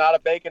 and then you're not a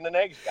bacon and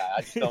eggs guy.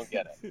 I just don't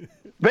get it.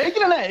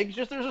 Bacon and eggs,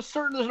 just there's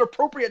an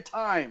appropriate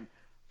time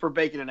for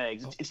bacon and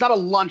eggs. It's not a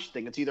lunch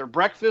thing. It's either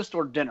breakfast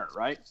or dinner,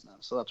 right?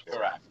 So that's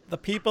correct. The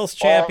People's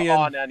Champion.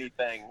 Or on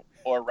anything,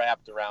 or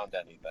wrapped around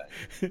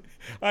anything.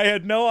 I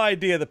had no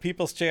idea the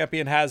People's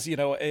Champion has,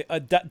 a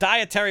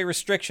dietary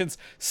restrictions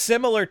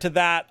similar to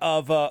that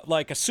of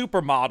like a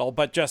supermodel,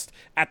 but just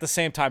at the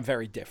same time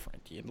very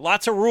different.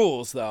 Lots of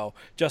rules, though,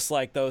 just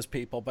like those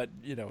people, but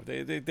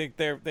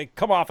they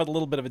come off at a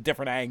little bit of a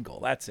different angle.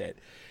 That's it.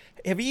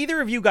 Have either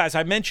of you guys,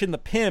 I mentioned the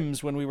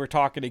Pimm's when we were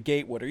talking to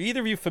Gatewood, are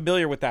either of you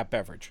familiar with that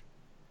beverage?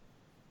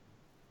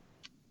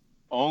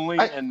 Only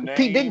in name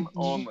Pete,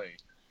 only.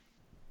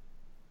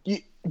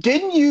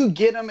 Didn't you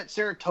get him at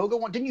Saratoga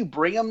one? Didn't you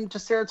bring him to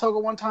Saratoga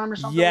one time or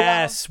something?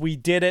 Yes, we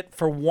did it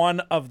for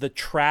one of the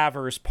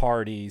Travers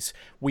parties.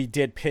 We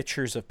did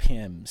pictures of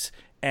Pimm's,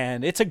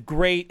 and it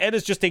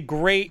is just a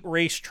great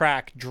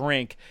racetrack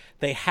drink.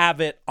 They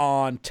have it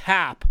on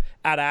tap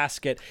at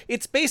Ascot.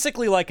 It's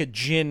basically like a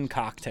gin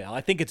cocktail.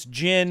 I think it's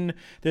gin.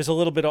 There's a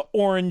little bit of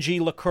orangey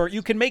liqueur.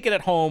 You can make it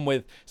at home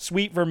with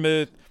sweet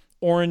vermouth,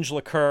 orange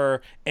liqueur,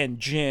 and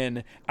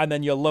gin, and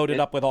then you load it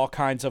up with all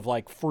kinds of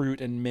like fruit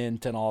and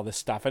mint and all this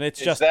stuff. And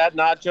it's Is that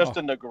not just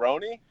a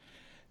Negroni?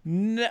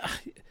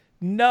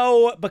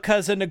 No,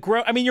 because a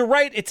Negroni, I mean, you're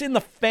right, it's in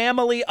the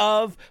family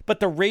of,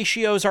 but the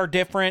ratios are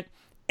different.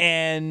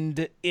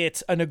 And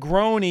it's a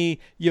Negroni,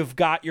 you've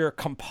got your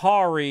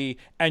Campari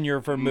and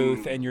your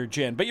vermouth and your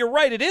gin. But you're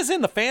right, it is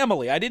in the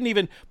family. I didn't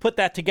even put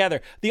that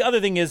together. The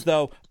other thing is,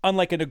 though,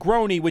 unlike a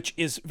Negroni, which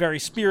is very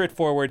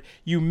spirit-forward,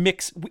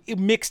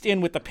 mixed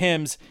in with the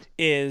Pimm's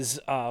is,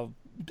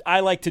 I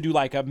like to do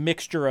like a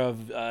mixture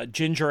of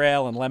ginger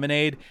ale and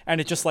lemonade, and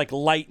it just like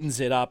lightens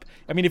it up.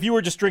 I mean, if you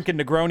were just drinking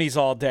Negronis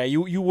all day,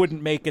 you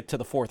wouldn't make it to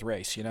the fourth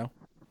race, you know?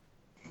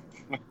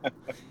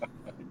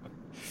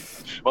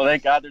 Well,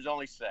 thank God there's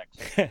only 6.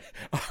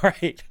 All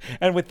right.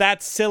 And with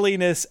that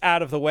silliness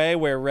out of the way,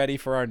 we're ready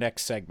for our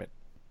next segment.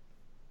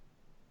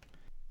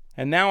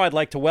 And now I'd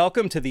like to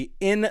welcome to the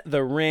In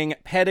the Ring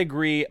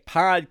Pedigree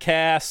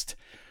podcast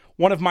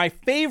one of my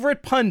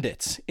favorite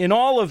pundits in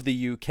all of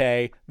the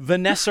UK,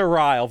 Vanessa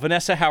Ryle.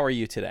 Vanessa, how are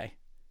you today?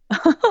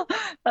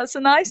 That's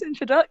a nice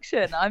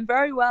introduction. I'm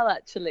very well,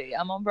 actually.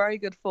 I'm on very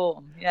good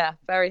form. Yeah,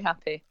 very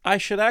happy. I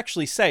should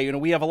actually say,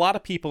 we have a lot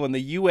of people in the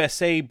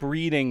USA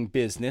breeding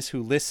business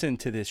who listen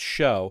to this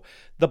show.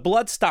 The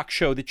Bloodstock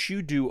show that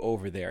you do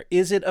over there,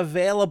 is it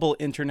available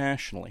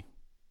internationally?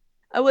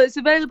 Oh, well, it's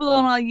available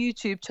on our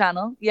YouTube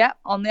channel. Yeah,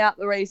 on the At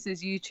the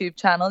Races YouTube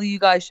channel. You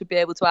guys should be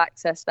able to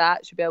access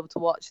that, should be able to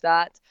watch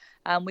that.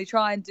 And we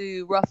try and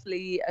do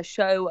roughly a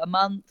show a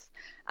month.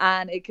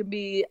 And it can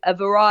be a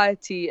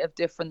variety of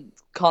different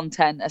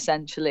content,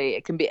 essentially.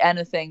 It can be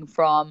anything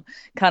from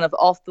kind of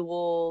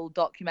off-the-wall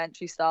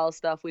documentary style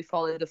stuff. We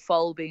followed a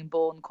foal being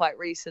born quite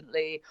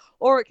recently.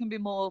 Or it can be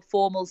more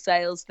formal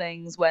sales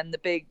things. When the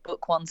big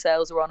Book One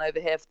sales are on over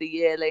here for the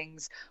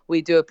yearlings,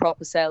 we do a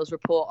proper sales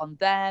report on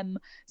them.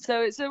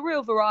 So it's a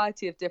real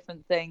variety of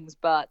different things.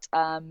 But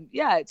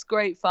yeah, it's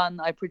great fun.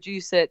 I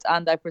produce it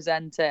and I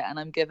present it. And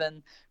I'm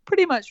given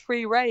pretty much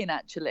free reign,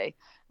 actually.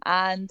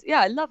 And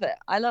yeah, I love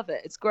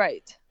it. It's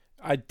great.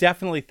 I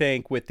definitely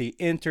think with the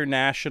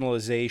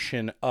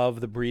internationalization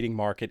of the breeding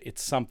market,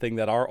 it's something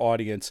that our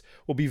audience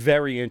will be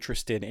very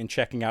interested in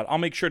checking out. I'll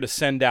make sure to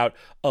send out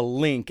a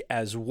link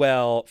as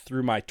well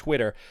through my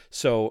Twitter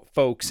so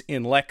folks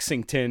in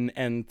Lexington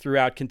and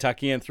throughout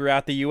Kentucky and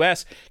throughout the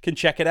U.S. can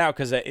check it out,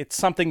 because it's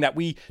something that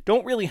we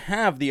don't really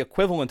have the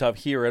equivalent of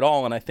here at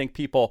all, and I think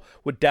people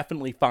would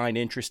definitely find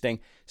interesting.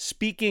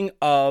 Speaking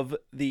of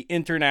the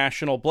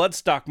international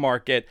bloodstock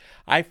market,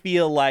 I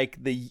feel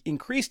like the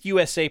increased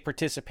USA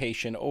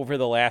participation over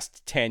the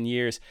last 10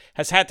 years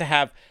has had to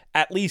have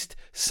at least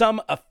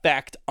some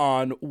effect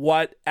on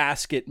what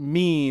Ascot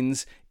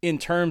means in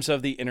terms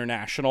of the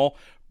international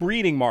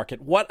breeding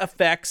market. What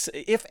effects,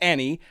 if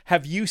any,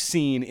 have you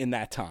seen in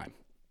that time?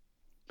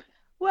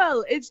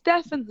 Well, it's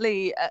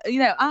definitely,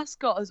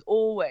 Ascot has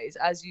always,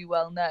 as you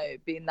well know,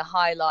 been the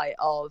highlight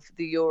of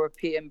the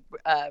European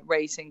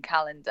racing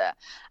calendar.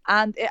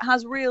 And it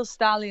has real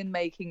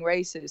stallion-making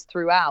races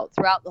throughout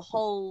the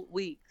whole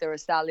week. There are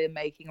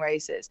stallion-making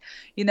races.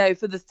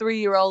 For the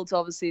 3-year-olds,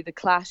 obviously, the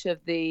clash of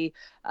the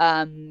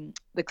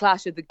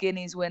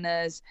Guineas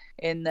winners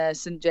in the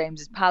St.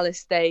 James's Palace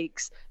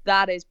Stakes,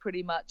 that is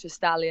pretty much a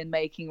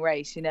stallion-making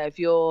race. If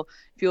your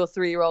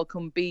 3-year-old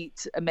can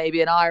beat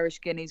maybe an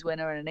Irish Guineas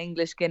winner and an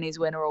English Guineas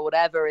winner or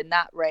whatever in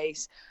that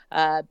race,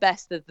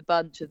 best of the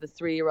bunch of the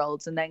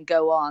 3-year-olds, and then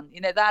go on.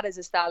 That is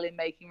a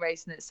stallion-making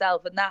race in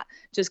itself, and that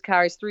just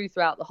carries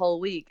throughout the whole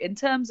week. In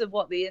terms of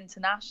what the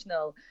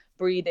international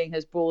breeding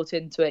has brought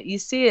into it, you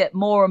see it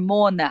more and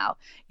more now.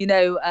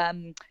 No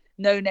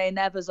Nay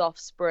Never's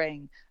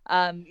offspring,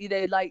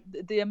 like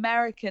the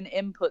American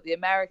input, the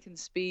American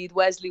speed,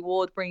 Wesley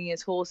Ward bringing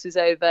his horses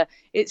over.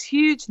 It's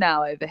huge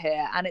now over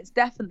here, and it's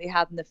definitely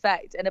had an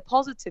effect in a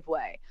positive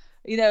way.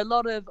 A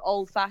lot of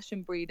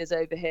old-fashioned breeders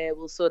over here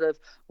will sort of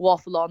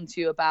waffle on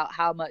to you about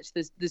how much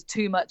there's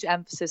too much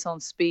emphasis on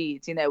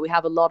speed. We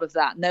have a lot of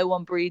that. No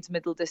one breeds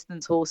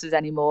middle-distance horses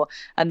anymore,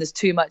 and there's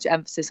too much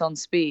emphasis on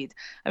speed.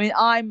 I mean,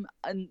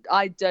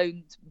 I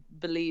don't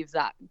believe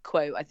that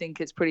quote. I think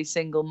it's pretty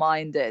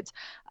single-minded.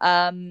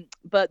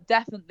 But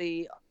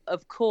definitely,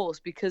 of course,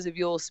 because of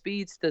your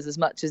speedsters as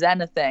much as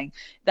anything,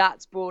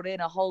 that's brought in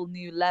a whole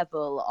new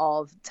level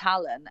of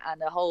talent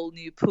and a whole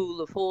new pool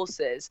of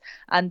horses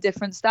and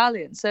different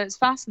stallions. So it's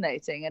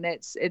fascinating, and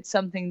it's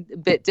something a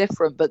bit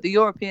different, but the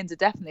Europeans are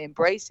definitely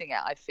embracing it,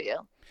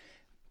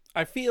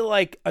 I feel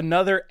like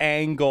another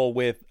angle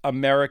with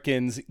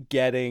Americans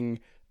getting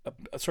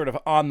sort of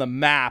on the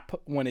map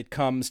when it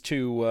comes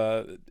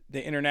to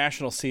the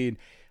international scene.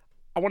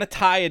 I want to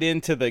tie it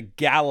into the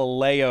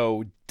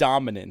Galileo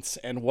dominance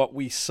and what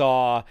we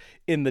saw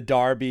in the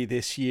Derby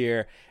this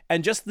year,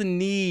 and just the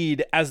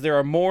need, as there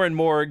are more and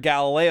more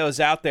Galileos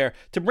out there,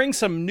 to bring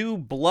some new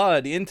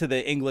blood into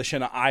the English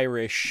and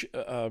Irish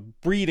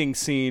breeding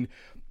scene.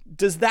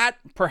 Does that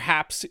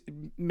perhaps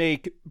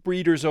make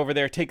breeders over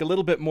there take a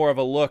little bit more of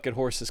a look at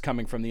horses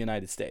coming from the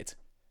United States?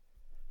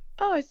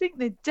 Oh, I think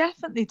they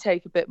definitely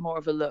take a bit more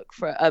of a look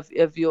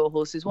of your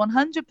horses,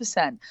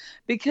 100%,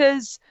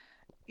 because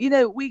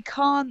we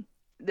can't.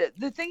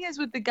 The thing is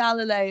with the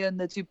Galileo and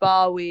the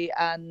Dubawi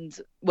and,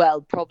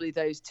 well, probably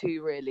those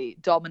two really,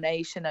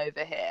 domination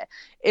over here,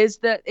 is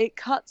that it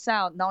cuts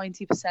out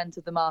 90%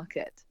 of the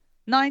market.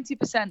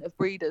 90% of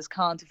breeders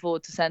can't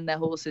afford to send their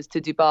horses to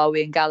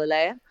Dubawi and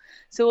Galileo.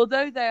 So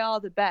although they are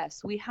the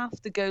best, we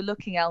have to go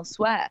looking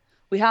elsewhere.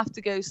 We have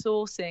to go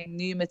sourcing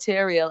new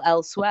material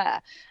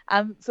elsewhere.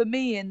 And for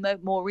me, in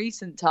more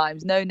recent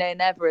times, No Nay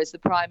Never is the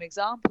prime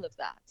example of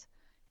that.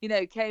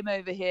 Came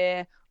over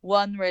here,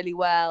 won really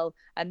well,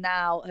 and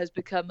now has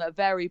become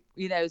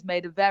has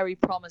made a very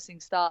promising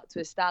start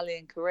to a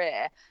stallion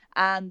career.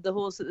 And the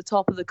horse at the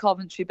top of the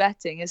Coventry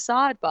betting is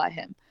sired by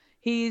him.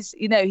 He's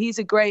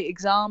a great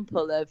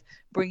example of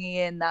bringing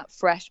in that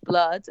fresh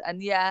blood.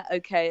 And yeah,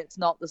 okay, it's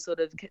not the sort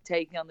of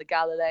taking on the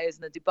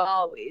Galileos and the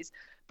Dubawis,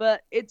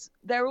 but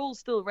they're all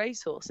still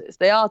racehorses.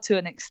 They are to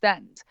an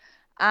extent.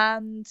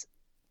 And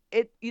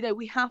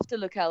we have to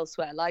look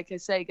elsewhere. Like I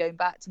say, going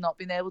back to not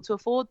being able to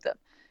afford them.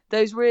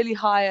 Those really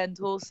high-end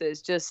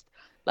horses, just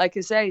like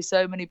I say,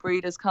 so many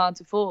breeders can't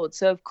afford.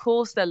 So, of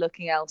course, they're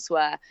looking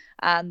elsewhere.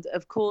 And,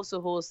 of course, a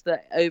horse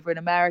that over in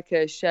America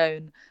has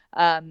shown,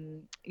 has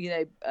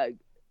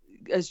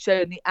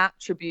shown the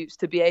attributes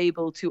to be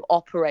able to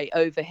operate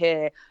over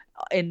here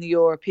in the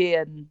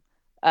European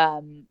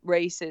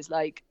races,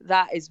 like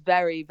that is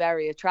very,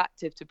 very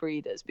attractive to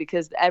breeders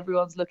because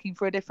everyone's looking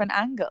for a different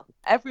angle.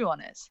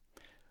 Everyone is.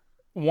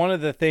 One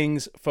of the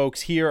things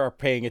folks here are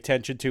paying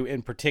attention to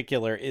in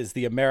particular is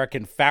the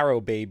American Pharoah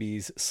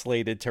Babies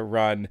slated to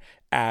run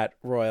at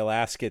Royal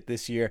Ascot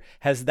this year.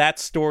 Has that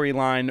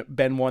storyline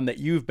been one that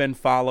you've been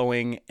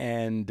following?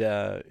 And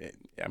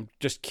I'm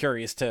just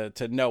curious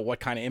to know what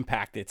kind of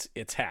impact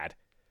it's had.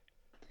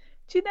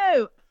 Do you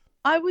know,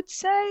 I would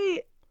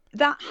say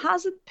that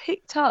hasn't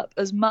picked up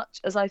as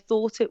much as I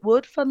thought it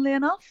would, funnily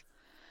enough.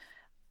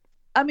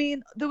 I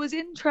mean, there was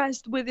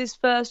interest with his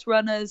first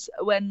runners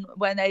when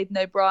Aidan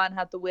O'Brien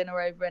had the winner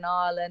over in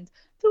Ireland.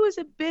 There was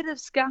a bit of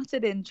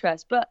scattered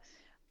interest, but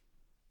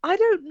I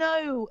don't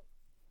know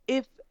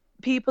if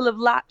people have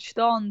latched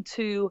on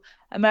to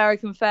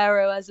American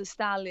Pharoah as a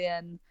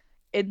stallion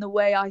in the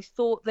way I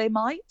thought they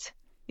might.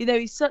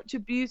 He's such a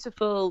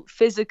beautiful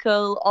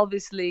physical,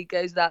 obviously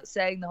goes without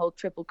saying, the whole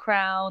Triple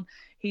Crown.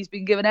 He's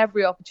been given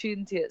every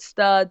opportunity at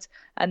stud,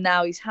 and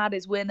now he's had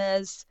his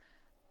winners.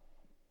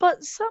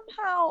 But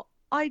somehow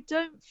I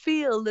don't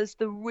feel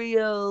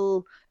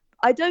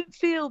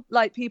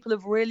like people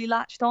have really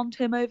latched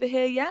onto him over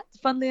here yet,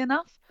 funnily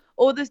enough.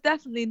 Or there's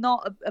definitely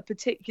not a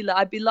particular,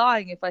 I'd be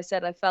lying if I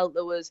said I felt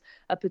there was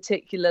a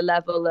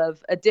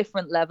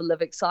different level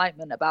of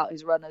excitement about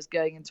his runners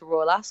going into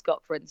Royal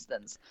Ascot, for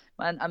instance.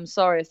 And I'm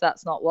sorry if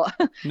that's not what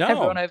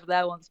everyone over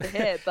there wants to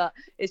hear, but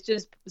it's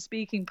just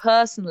speaking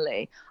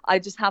personally, I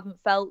just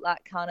haven't felt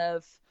that kind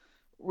of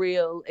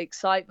real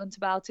excitement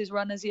about his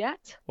runners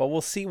yet. Well,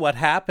 we'll see what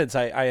happens.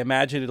 I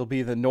imagine it'll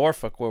be the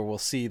Norfolk where we'll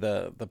see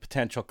the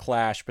potential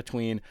clash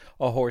between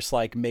a horse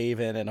like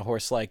Maven and a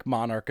horse like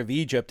Monarch of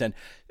Egypt. And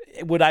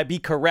would I be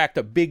correct?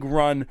 A big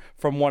run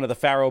from one of the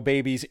Pharoah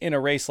Babies in a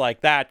race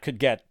like that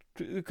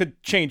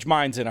could change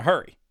minds in a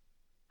hurry.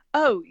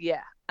 Oh,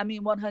 yeah. I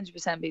mean,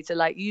 100%, Peter.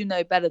 Like,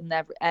 better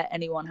than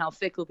anyone how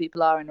fickle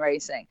people are in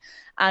racing.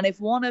 And if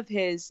one of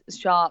his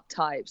sharp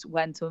types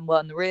went and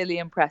won really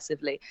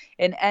impressively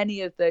in any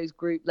of those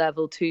group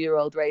level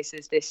 2-year-old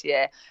races this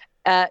year,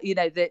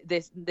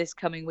 this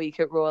coming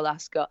week at Royal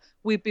Ascot,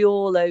 we'd be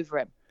all over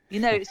him.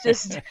 It's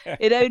just,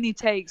 it only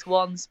takes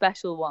one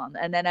special one.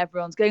 And then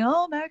everyone's going,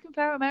 oh, American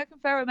Pharoah, American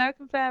Pharoah,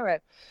 American Pharoah.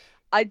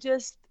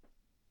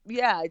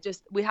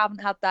 We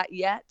haven't had that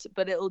yet,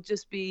 but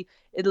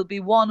it'll be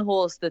one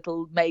horse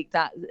that'll make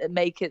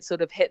it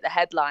sort of hit the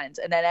headlines,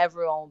 and then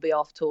everyone will be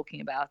off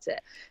talking about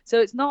it. So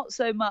it's not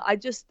so much. I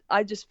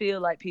just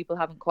feel like people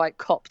haven't quite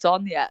copped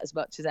on yet as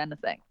much as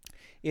anything.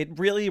 It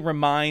really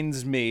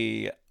reminds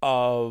me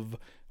of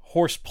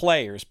horse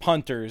players,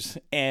 punters,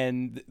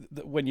 and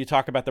when you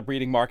talk about the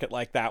breeding market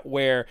like that,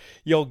 where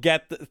you'll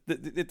get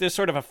there's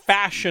sort of a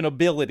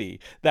fashionability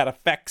that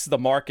affects the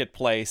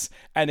marketplace,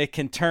 and it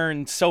can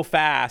turn so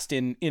fast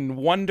in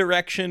one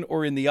direction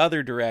or in the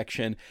other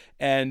direction,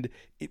 and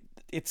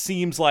it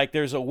seems like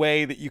there's a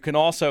way that you can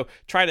also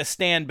try to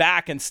stand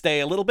back and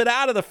stay a little bit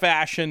out of the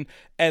fashion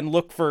and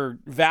look for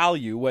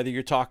value, whether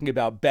you're talking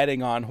about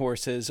betting on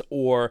horses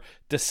or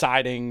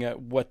deciding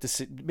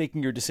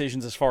making your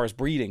decisions as far as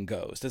breeding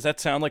goes. Does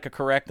that sound like a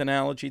correct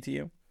analogy to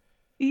you?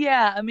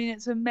 Yeah, I mean,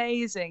 it's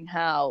amazing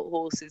how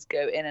horses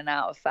go in and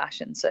out of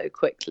fashion so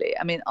quickly.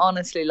 I mean,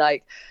 honestly,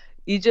 like,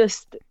 you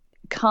just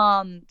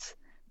can't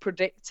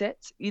predict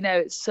it. You know,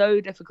 it's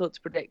so difficult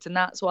to predict. And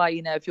that's why,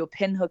 you know, if you're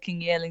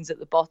pinhooking yearlings at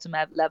the bottom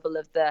level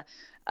of the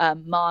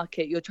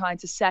market, you're trying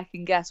to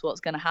second guess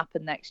what's going to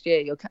happen next year.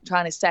 You're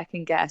trying to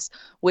second guess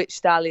which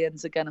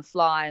stallions are going to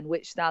fly and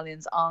which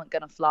stallions aren't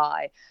going to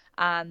fly.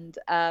 And,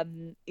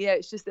 you know,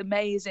 it's just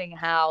amazing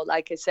how,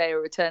 like I say, I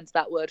return to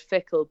that word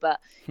fickle, but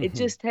it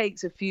just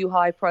takes a few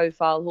high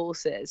profile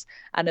horses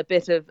and a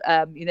bit of,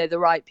 you know, the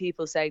right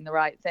people saying the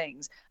right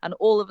things. And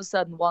all of a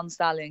sudden, one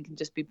stallion can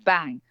just be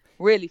bang,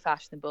 really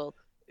fashionable.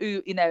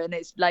 You know, and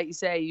it's like you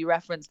say, you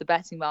reference the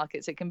betting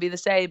markets. It can be the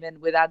same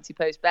with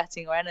anti-post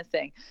betting or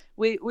anything.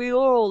 We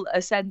all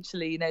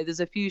essentially, you know, there's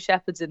a few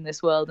shepherds in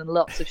this world and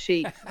lots of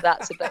sheep.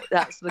 That's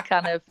the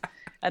kind of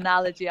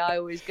analogy I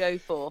always go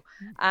for.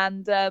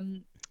 And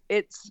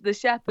it's the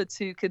shepherds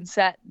who can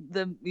set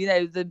the, you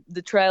know,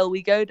 the trail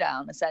we go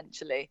down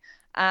essentially,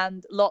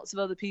 and lots of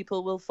other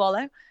people will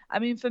follow. I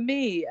mean, for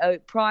me, a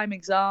prime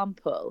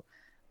example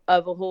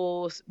of a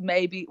horse,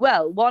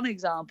 one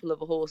example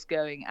of a horse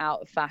going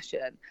out of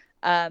fashion,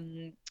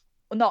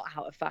 not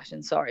out of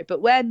fashion, sorry,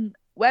 but when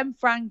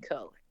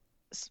Frankel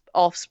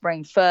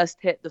Offspring first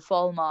hit the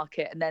foal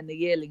market and then the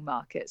yearling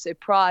market, so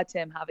prior to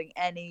him having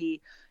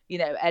any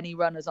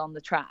runners on the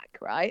track,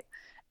 right,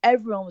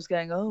 everyone was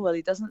going, oh well,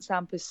 he doesn't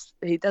stamp his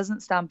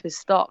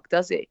stock,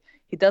 does he?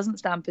 He doesn't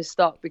stamp his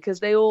stock,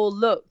 because they all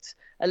looked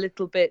a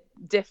little bit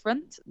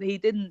different. He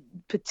didn't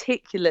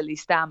particularly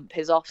stamp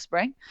his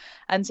Offspring.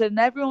 And so then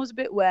everyone was a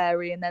bit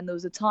wary. And then there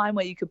was a time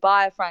where you could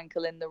buy a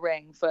Frankel in the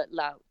ring for,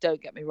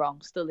 don't get me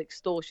wrong, still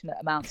extortionate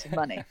amounts of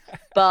money,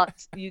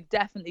 but you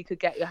definitely could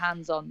get your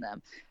hands on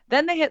them.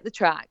 Then they hit the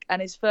track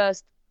and his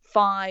first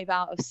 5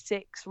 out of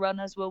 6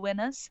 runners were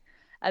winners.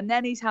 And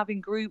then he's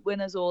having group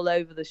winners all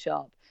over the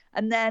shop.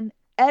 And then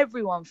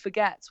everyone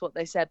forgets what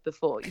they said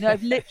before. You know,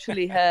 I've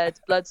literally heard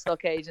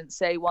bloodstock agents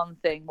say one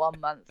thing one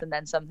month and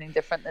then something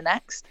different the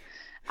next.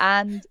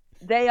 And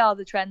they are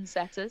the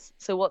trendsetters.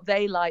 So what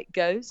they like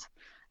goes.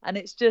 And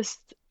it's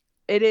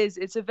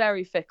a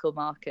very fickle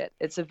market.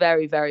 It's a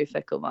very, very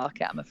fickle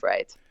market, I'm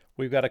afraid.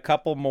 We've got a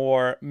couple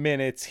more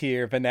minutes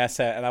here,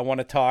 Vanessa, and I want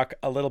to talk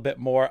a little bit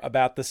more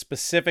about the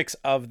specifics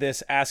of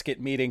this Ascot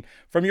meeting.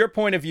 From your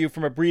point of view,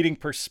 from a breeding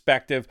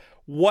perspective,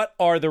 what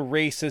are the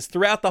races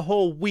throughout the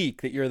whole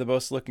week that you're the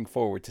most looking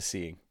forward to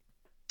seeing?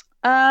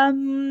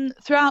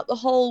 Throughout the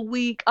whole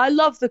week, I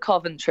love the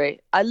Coventry.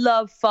 I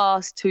love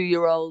fast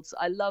 2-year-olds.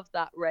 I love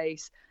that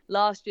race.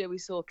 Last year we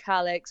saw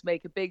Calix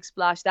make a big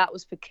splash. That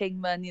was for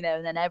Kingman, you know,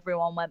 and then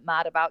everyone went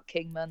mad about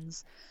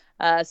Kingman's.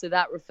 So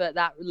that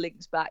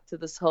links back to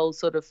this whole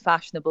sort of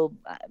fashionable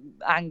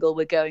angle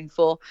we're going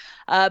for.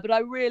 But I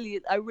really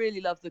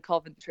love the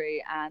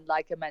Coventry, and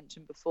like I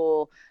mentioned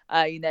before,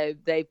 you know,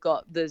 they've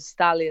got the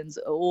stallions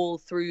all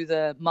through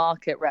the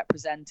market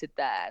represented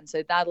there, and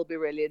so that'll be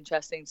really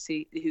interesting to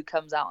see who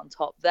comes out on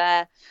top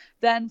there.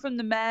 Then from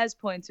the mare's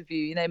point of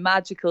view, you know,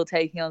 Magical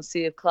taking on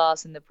Sea of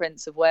Class in the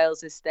Prince of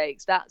Wales'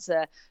 stakes. That's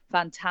a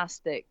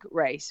fantastic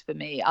race for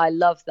me. I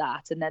love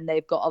that. And then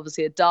they've got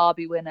obviously a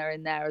Derby winner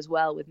in there as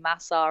well with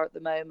Massar at the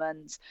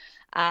moment,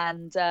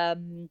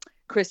 and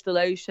Crystal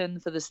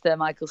Ocean for the Sir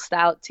Michael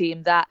Stout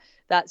team.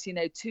 That's, you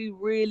know, 2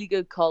 really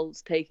good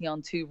colts taking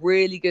on 2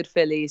 really good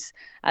fillies.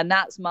 And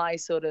that's my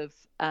sort of,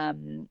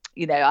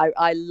 you know,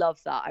 I love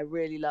that. I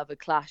really love a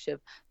clash of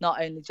not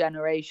only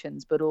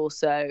generations, but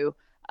also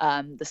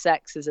the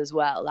sexes as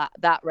well.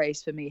 That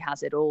race for me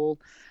has it all.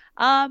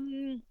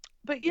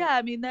 But yeah,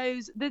 I mean,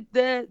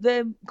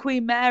 the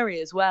Queen Mary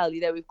as well.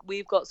 You know,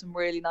 we've got some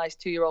really nice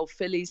 2-year-old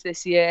fillies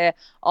this year.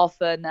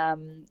 Often,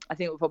 I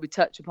think we'll probably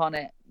touch upon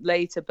it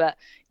later, but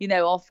you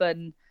know,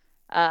 often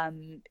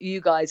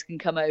you guys can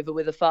come over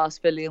with a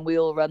fast filly and we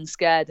all run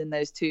scared in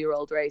those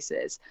 2-year-old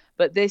races.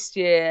 But this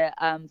year,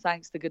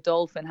 thanks to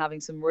Godolphin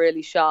having some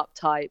really sharp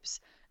types,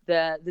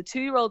 the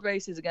 2-year-old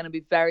races are going to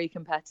be very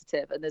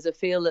competitive, and there's a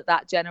feel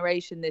that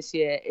generation this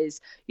year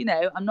is, you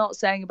know, I'm not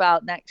saying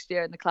about next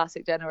year in the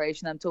classic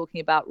generation, I'm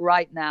talking about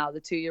right now,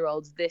 the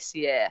 2-year-olds this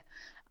year.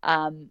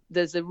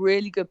 There's a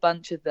really good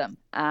bunch of them,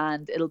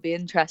 and it'll be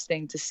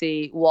interesting to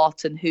see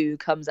what and who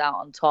comes out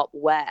on top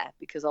where,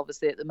 because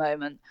obviously at the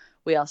moment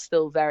we are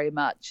still very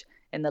much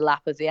in the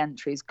lap of the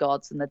entries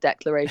gods and the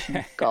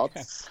declaration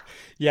gods.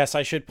 Yes,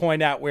 I should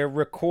point out we're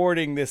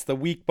recording this the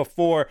week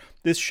before.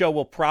 This show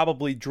will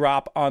probably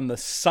drop on the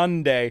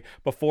Sunday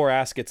before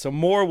Ascot, so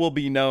more will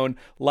be known.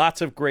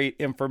 Lots of great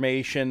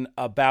information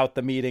about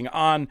the meeting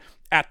on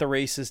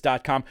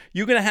attheraces.com.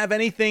 You going to have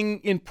anything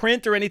in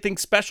print or anything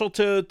special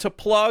to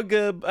plug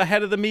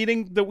ahead of the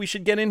meeting that we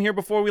should get in here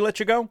before we let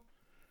you go?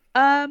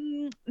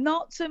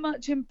 Not so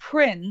much in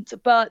print,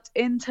 but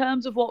in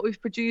terms of what we've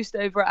produced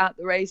over at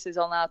the races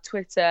on our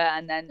Twitter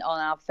and then on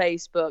our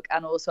Facebook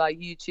and also our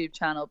YouTube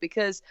channel,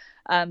 because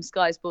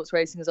Sky Sports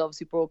Racing is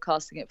obviously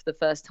broadcasting it for the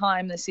first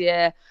time this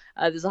year.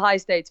 There's a high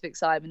state of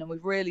excitement, and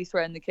we've really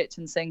thrown the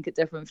kitchen sink at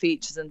different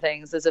features and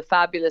things. There's a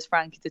fabulous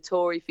Frankie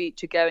Dettori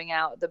feature going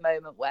out at the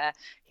moment where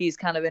he's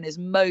kind of in his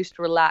most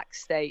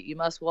relaxed state. You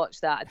must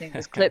watch that. I think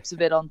there's clips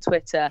of it on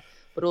Twitter,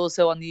 but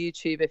also on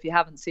YouTube if you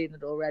haven't seen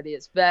it already.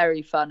 It's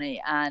very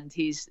funny, and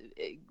he's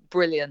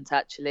brilliant,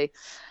 actually.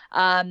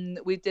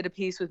 We did a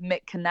piece with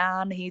Mick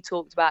Cannan. He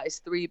talked about his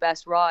 3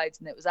 best rides,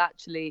 and it was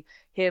actually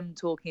him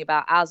talking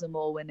about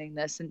Asamoah winning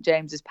the St.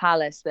 James's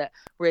Palace that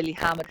really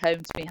hammered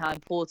home to me how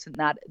important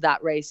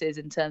that race is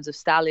in terms of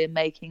stallion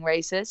making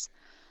races.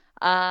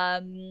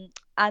 And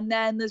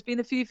then there's been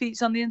a few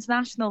features on the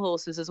international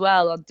horses as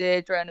well, on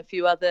Deirdre and a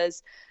few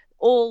others.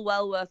 All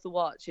well worth a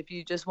watch if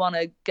you just want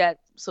to get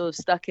sort of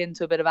stuck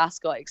into a bit of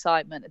Ascot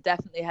excitement.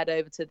 Definitely head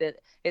over to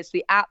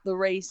the At the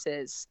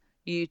Races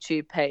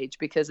YouTube page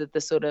because of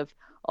the sort of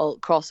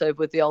crossover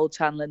with the old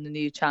channel and the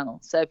new channel.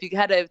 So if you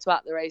head over to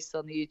At the Races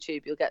on the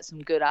YouTube, you'll get some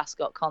good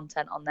Ascot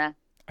content on there.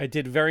 I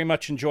did very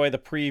much enjoy the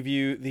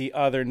preview the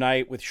other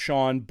night with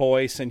Sean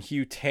Boyce and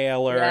Hugh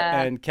Taylor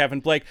and Kevin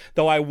Blake.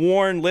 Though I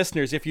warn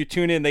listeners, if you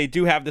tune in, they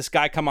do have this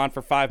guy come on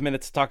for 5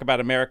 minutes to talk about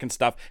American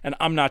stuff, and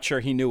I'm not sure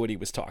he knew what he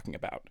was talking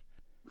about.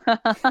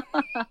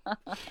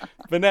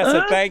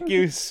 Vanessa, thank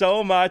you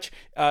so much.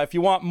 If you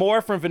want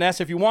more from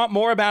Vanessa, if you want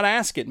more about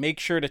Ascot,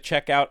 make sure to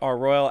check out our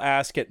Royal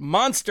Ascot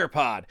Monster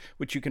Pod,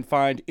 which you can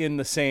find in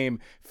the same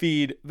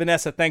feed.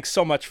 Vanessa, thanks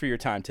so much for your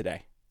time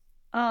today.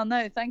 Oh,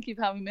 no, thank you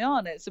for having me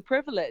on. It's a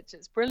privilege.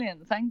 It's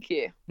brilliant. Thank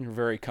you. You're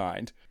very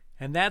kind.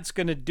 And that's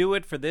going to do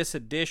it for this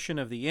edition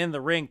of the In the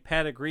Ring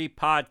Pedigree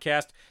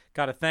podcast.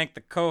 Got to thank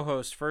the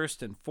co-hosts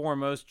first and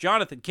foremost,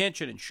 Jonathan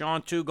Kinchin and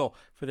Sean Tugel,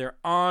 for their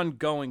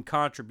ongoing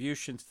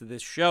contributions to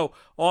this show.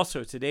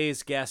 Also,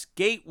 today's guests,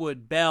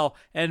 Gatewood Bell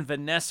and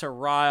Vanessa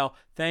Ryle.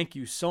 Thank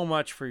you so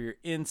much for your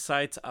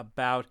insights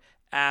about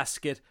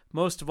Ascot.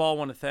 Most of all, I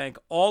want to thank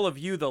all of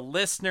you, the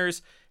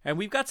listeners. And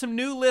we've got some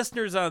new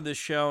listeners on this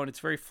show, and it's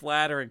very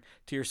flattering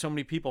to hear so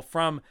many people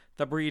from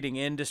the breeding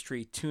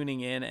industry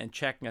tuning in and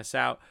checking us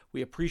out.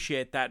 We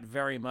appreciate that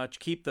very much.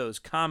 Keep those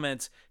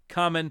comments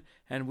coming,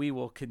 and we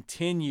will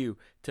continue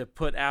to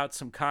put out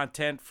some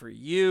content for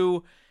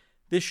you.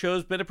 This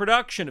show's been a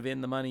production of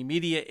In the Money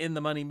Media. In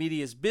the Money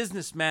Media's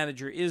business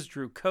manager is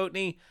Drew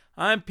Coatney.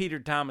 I'm Peter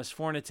Thomas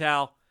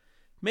Fornatale.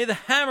 May the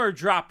hammer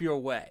drop your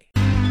way.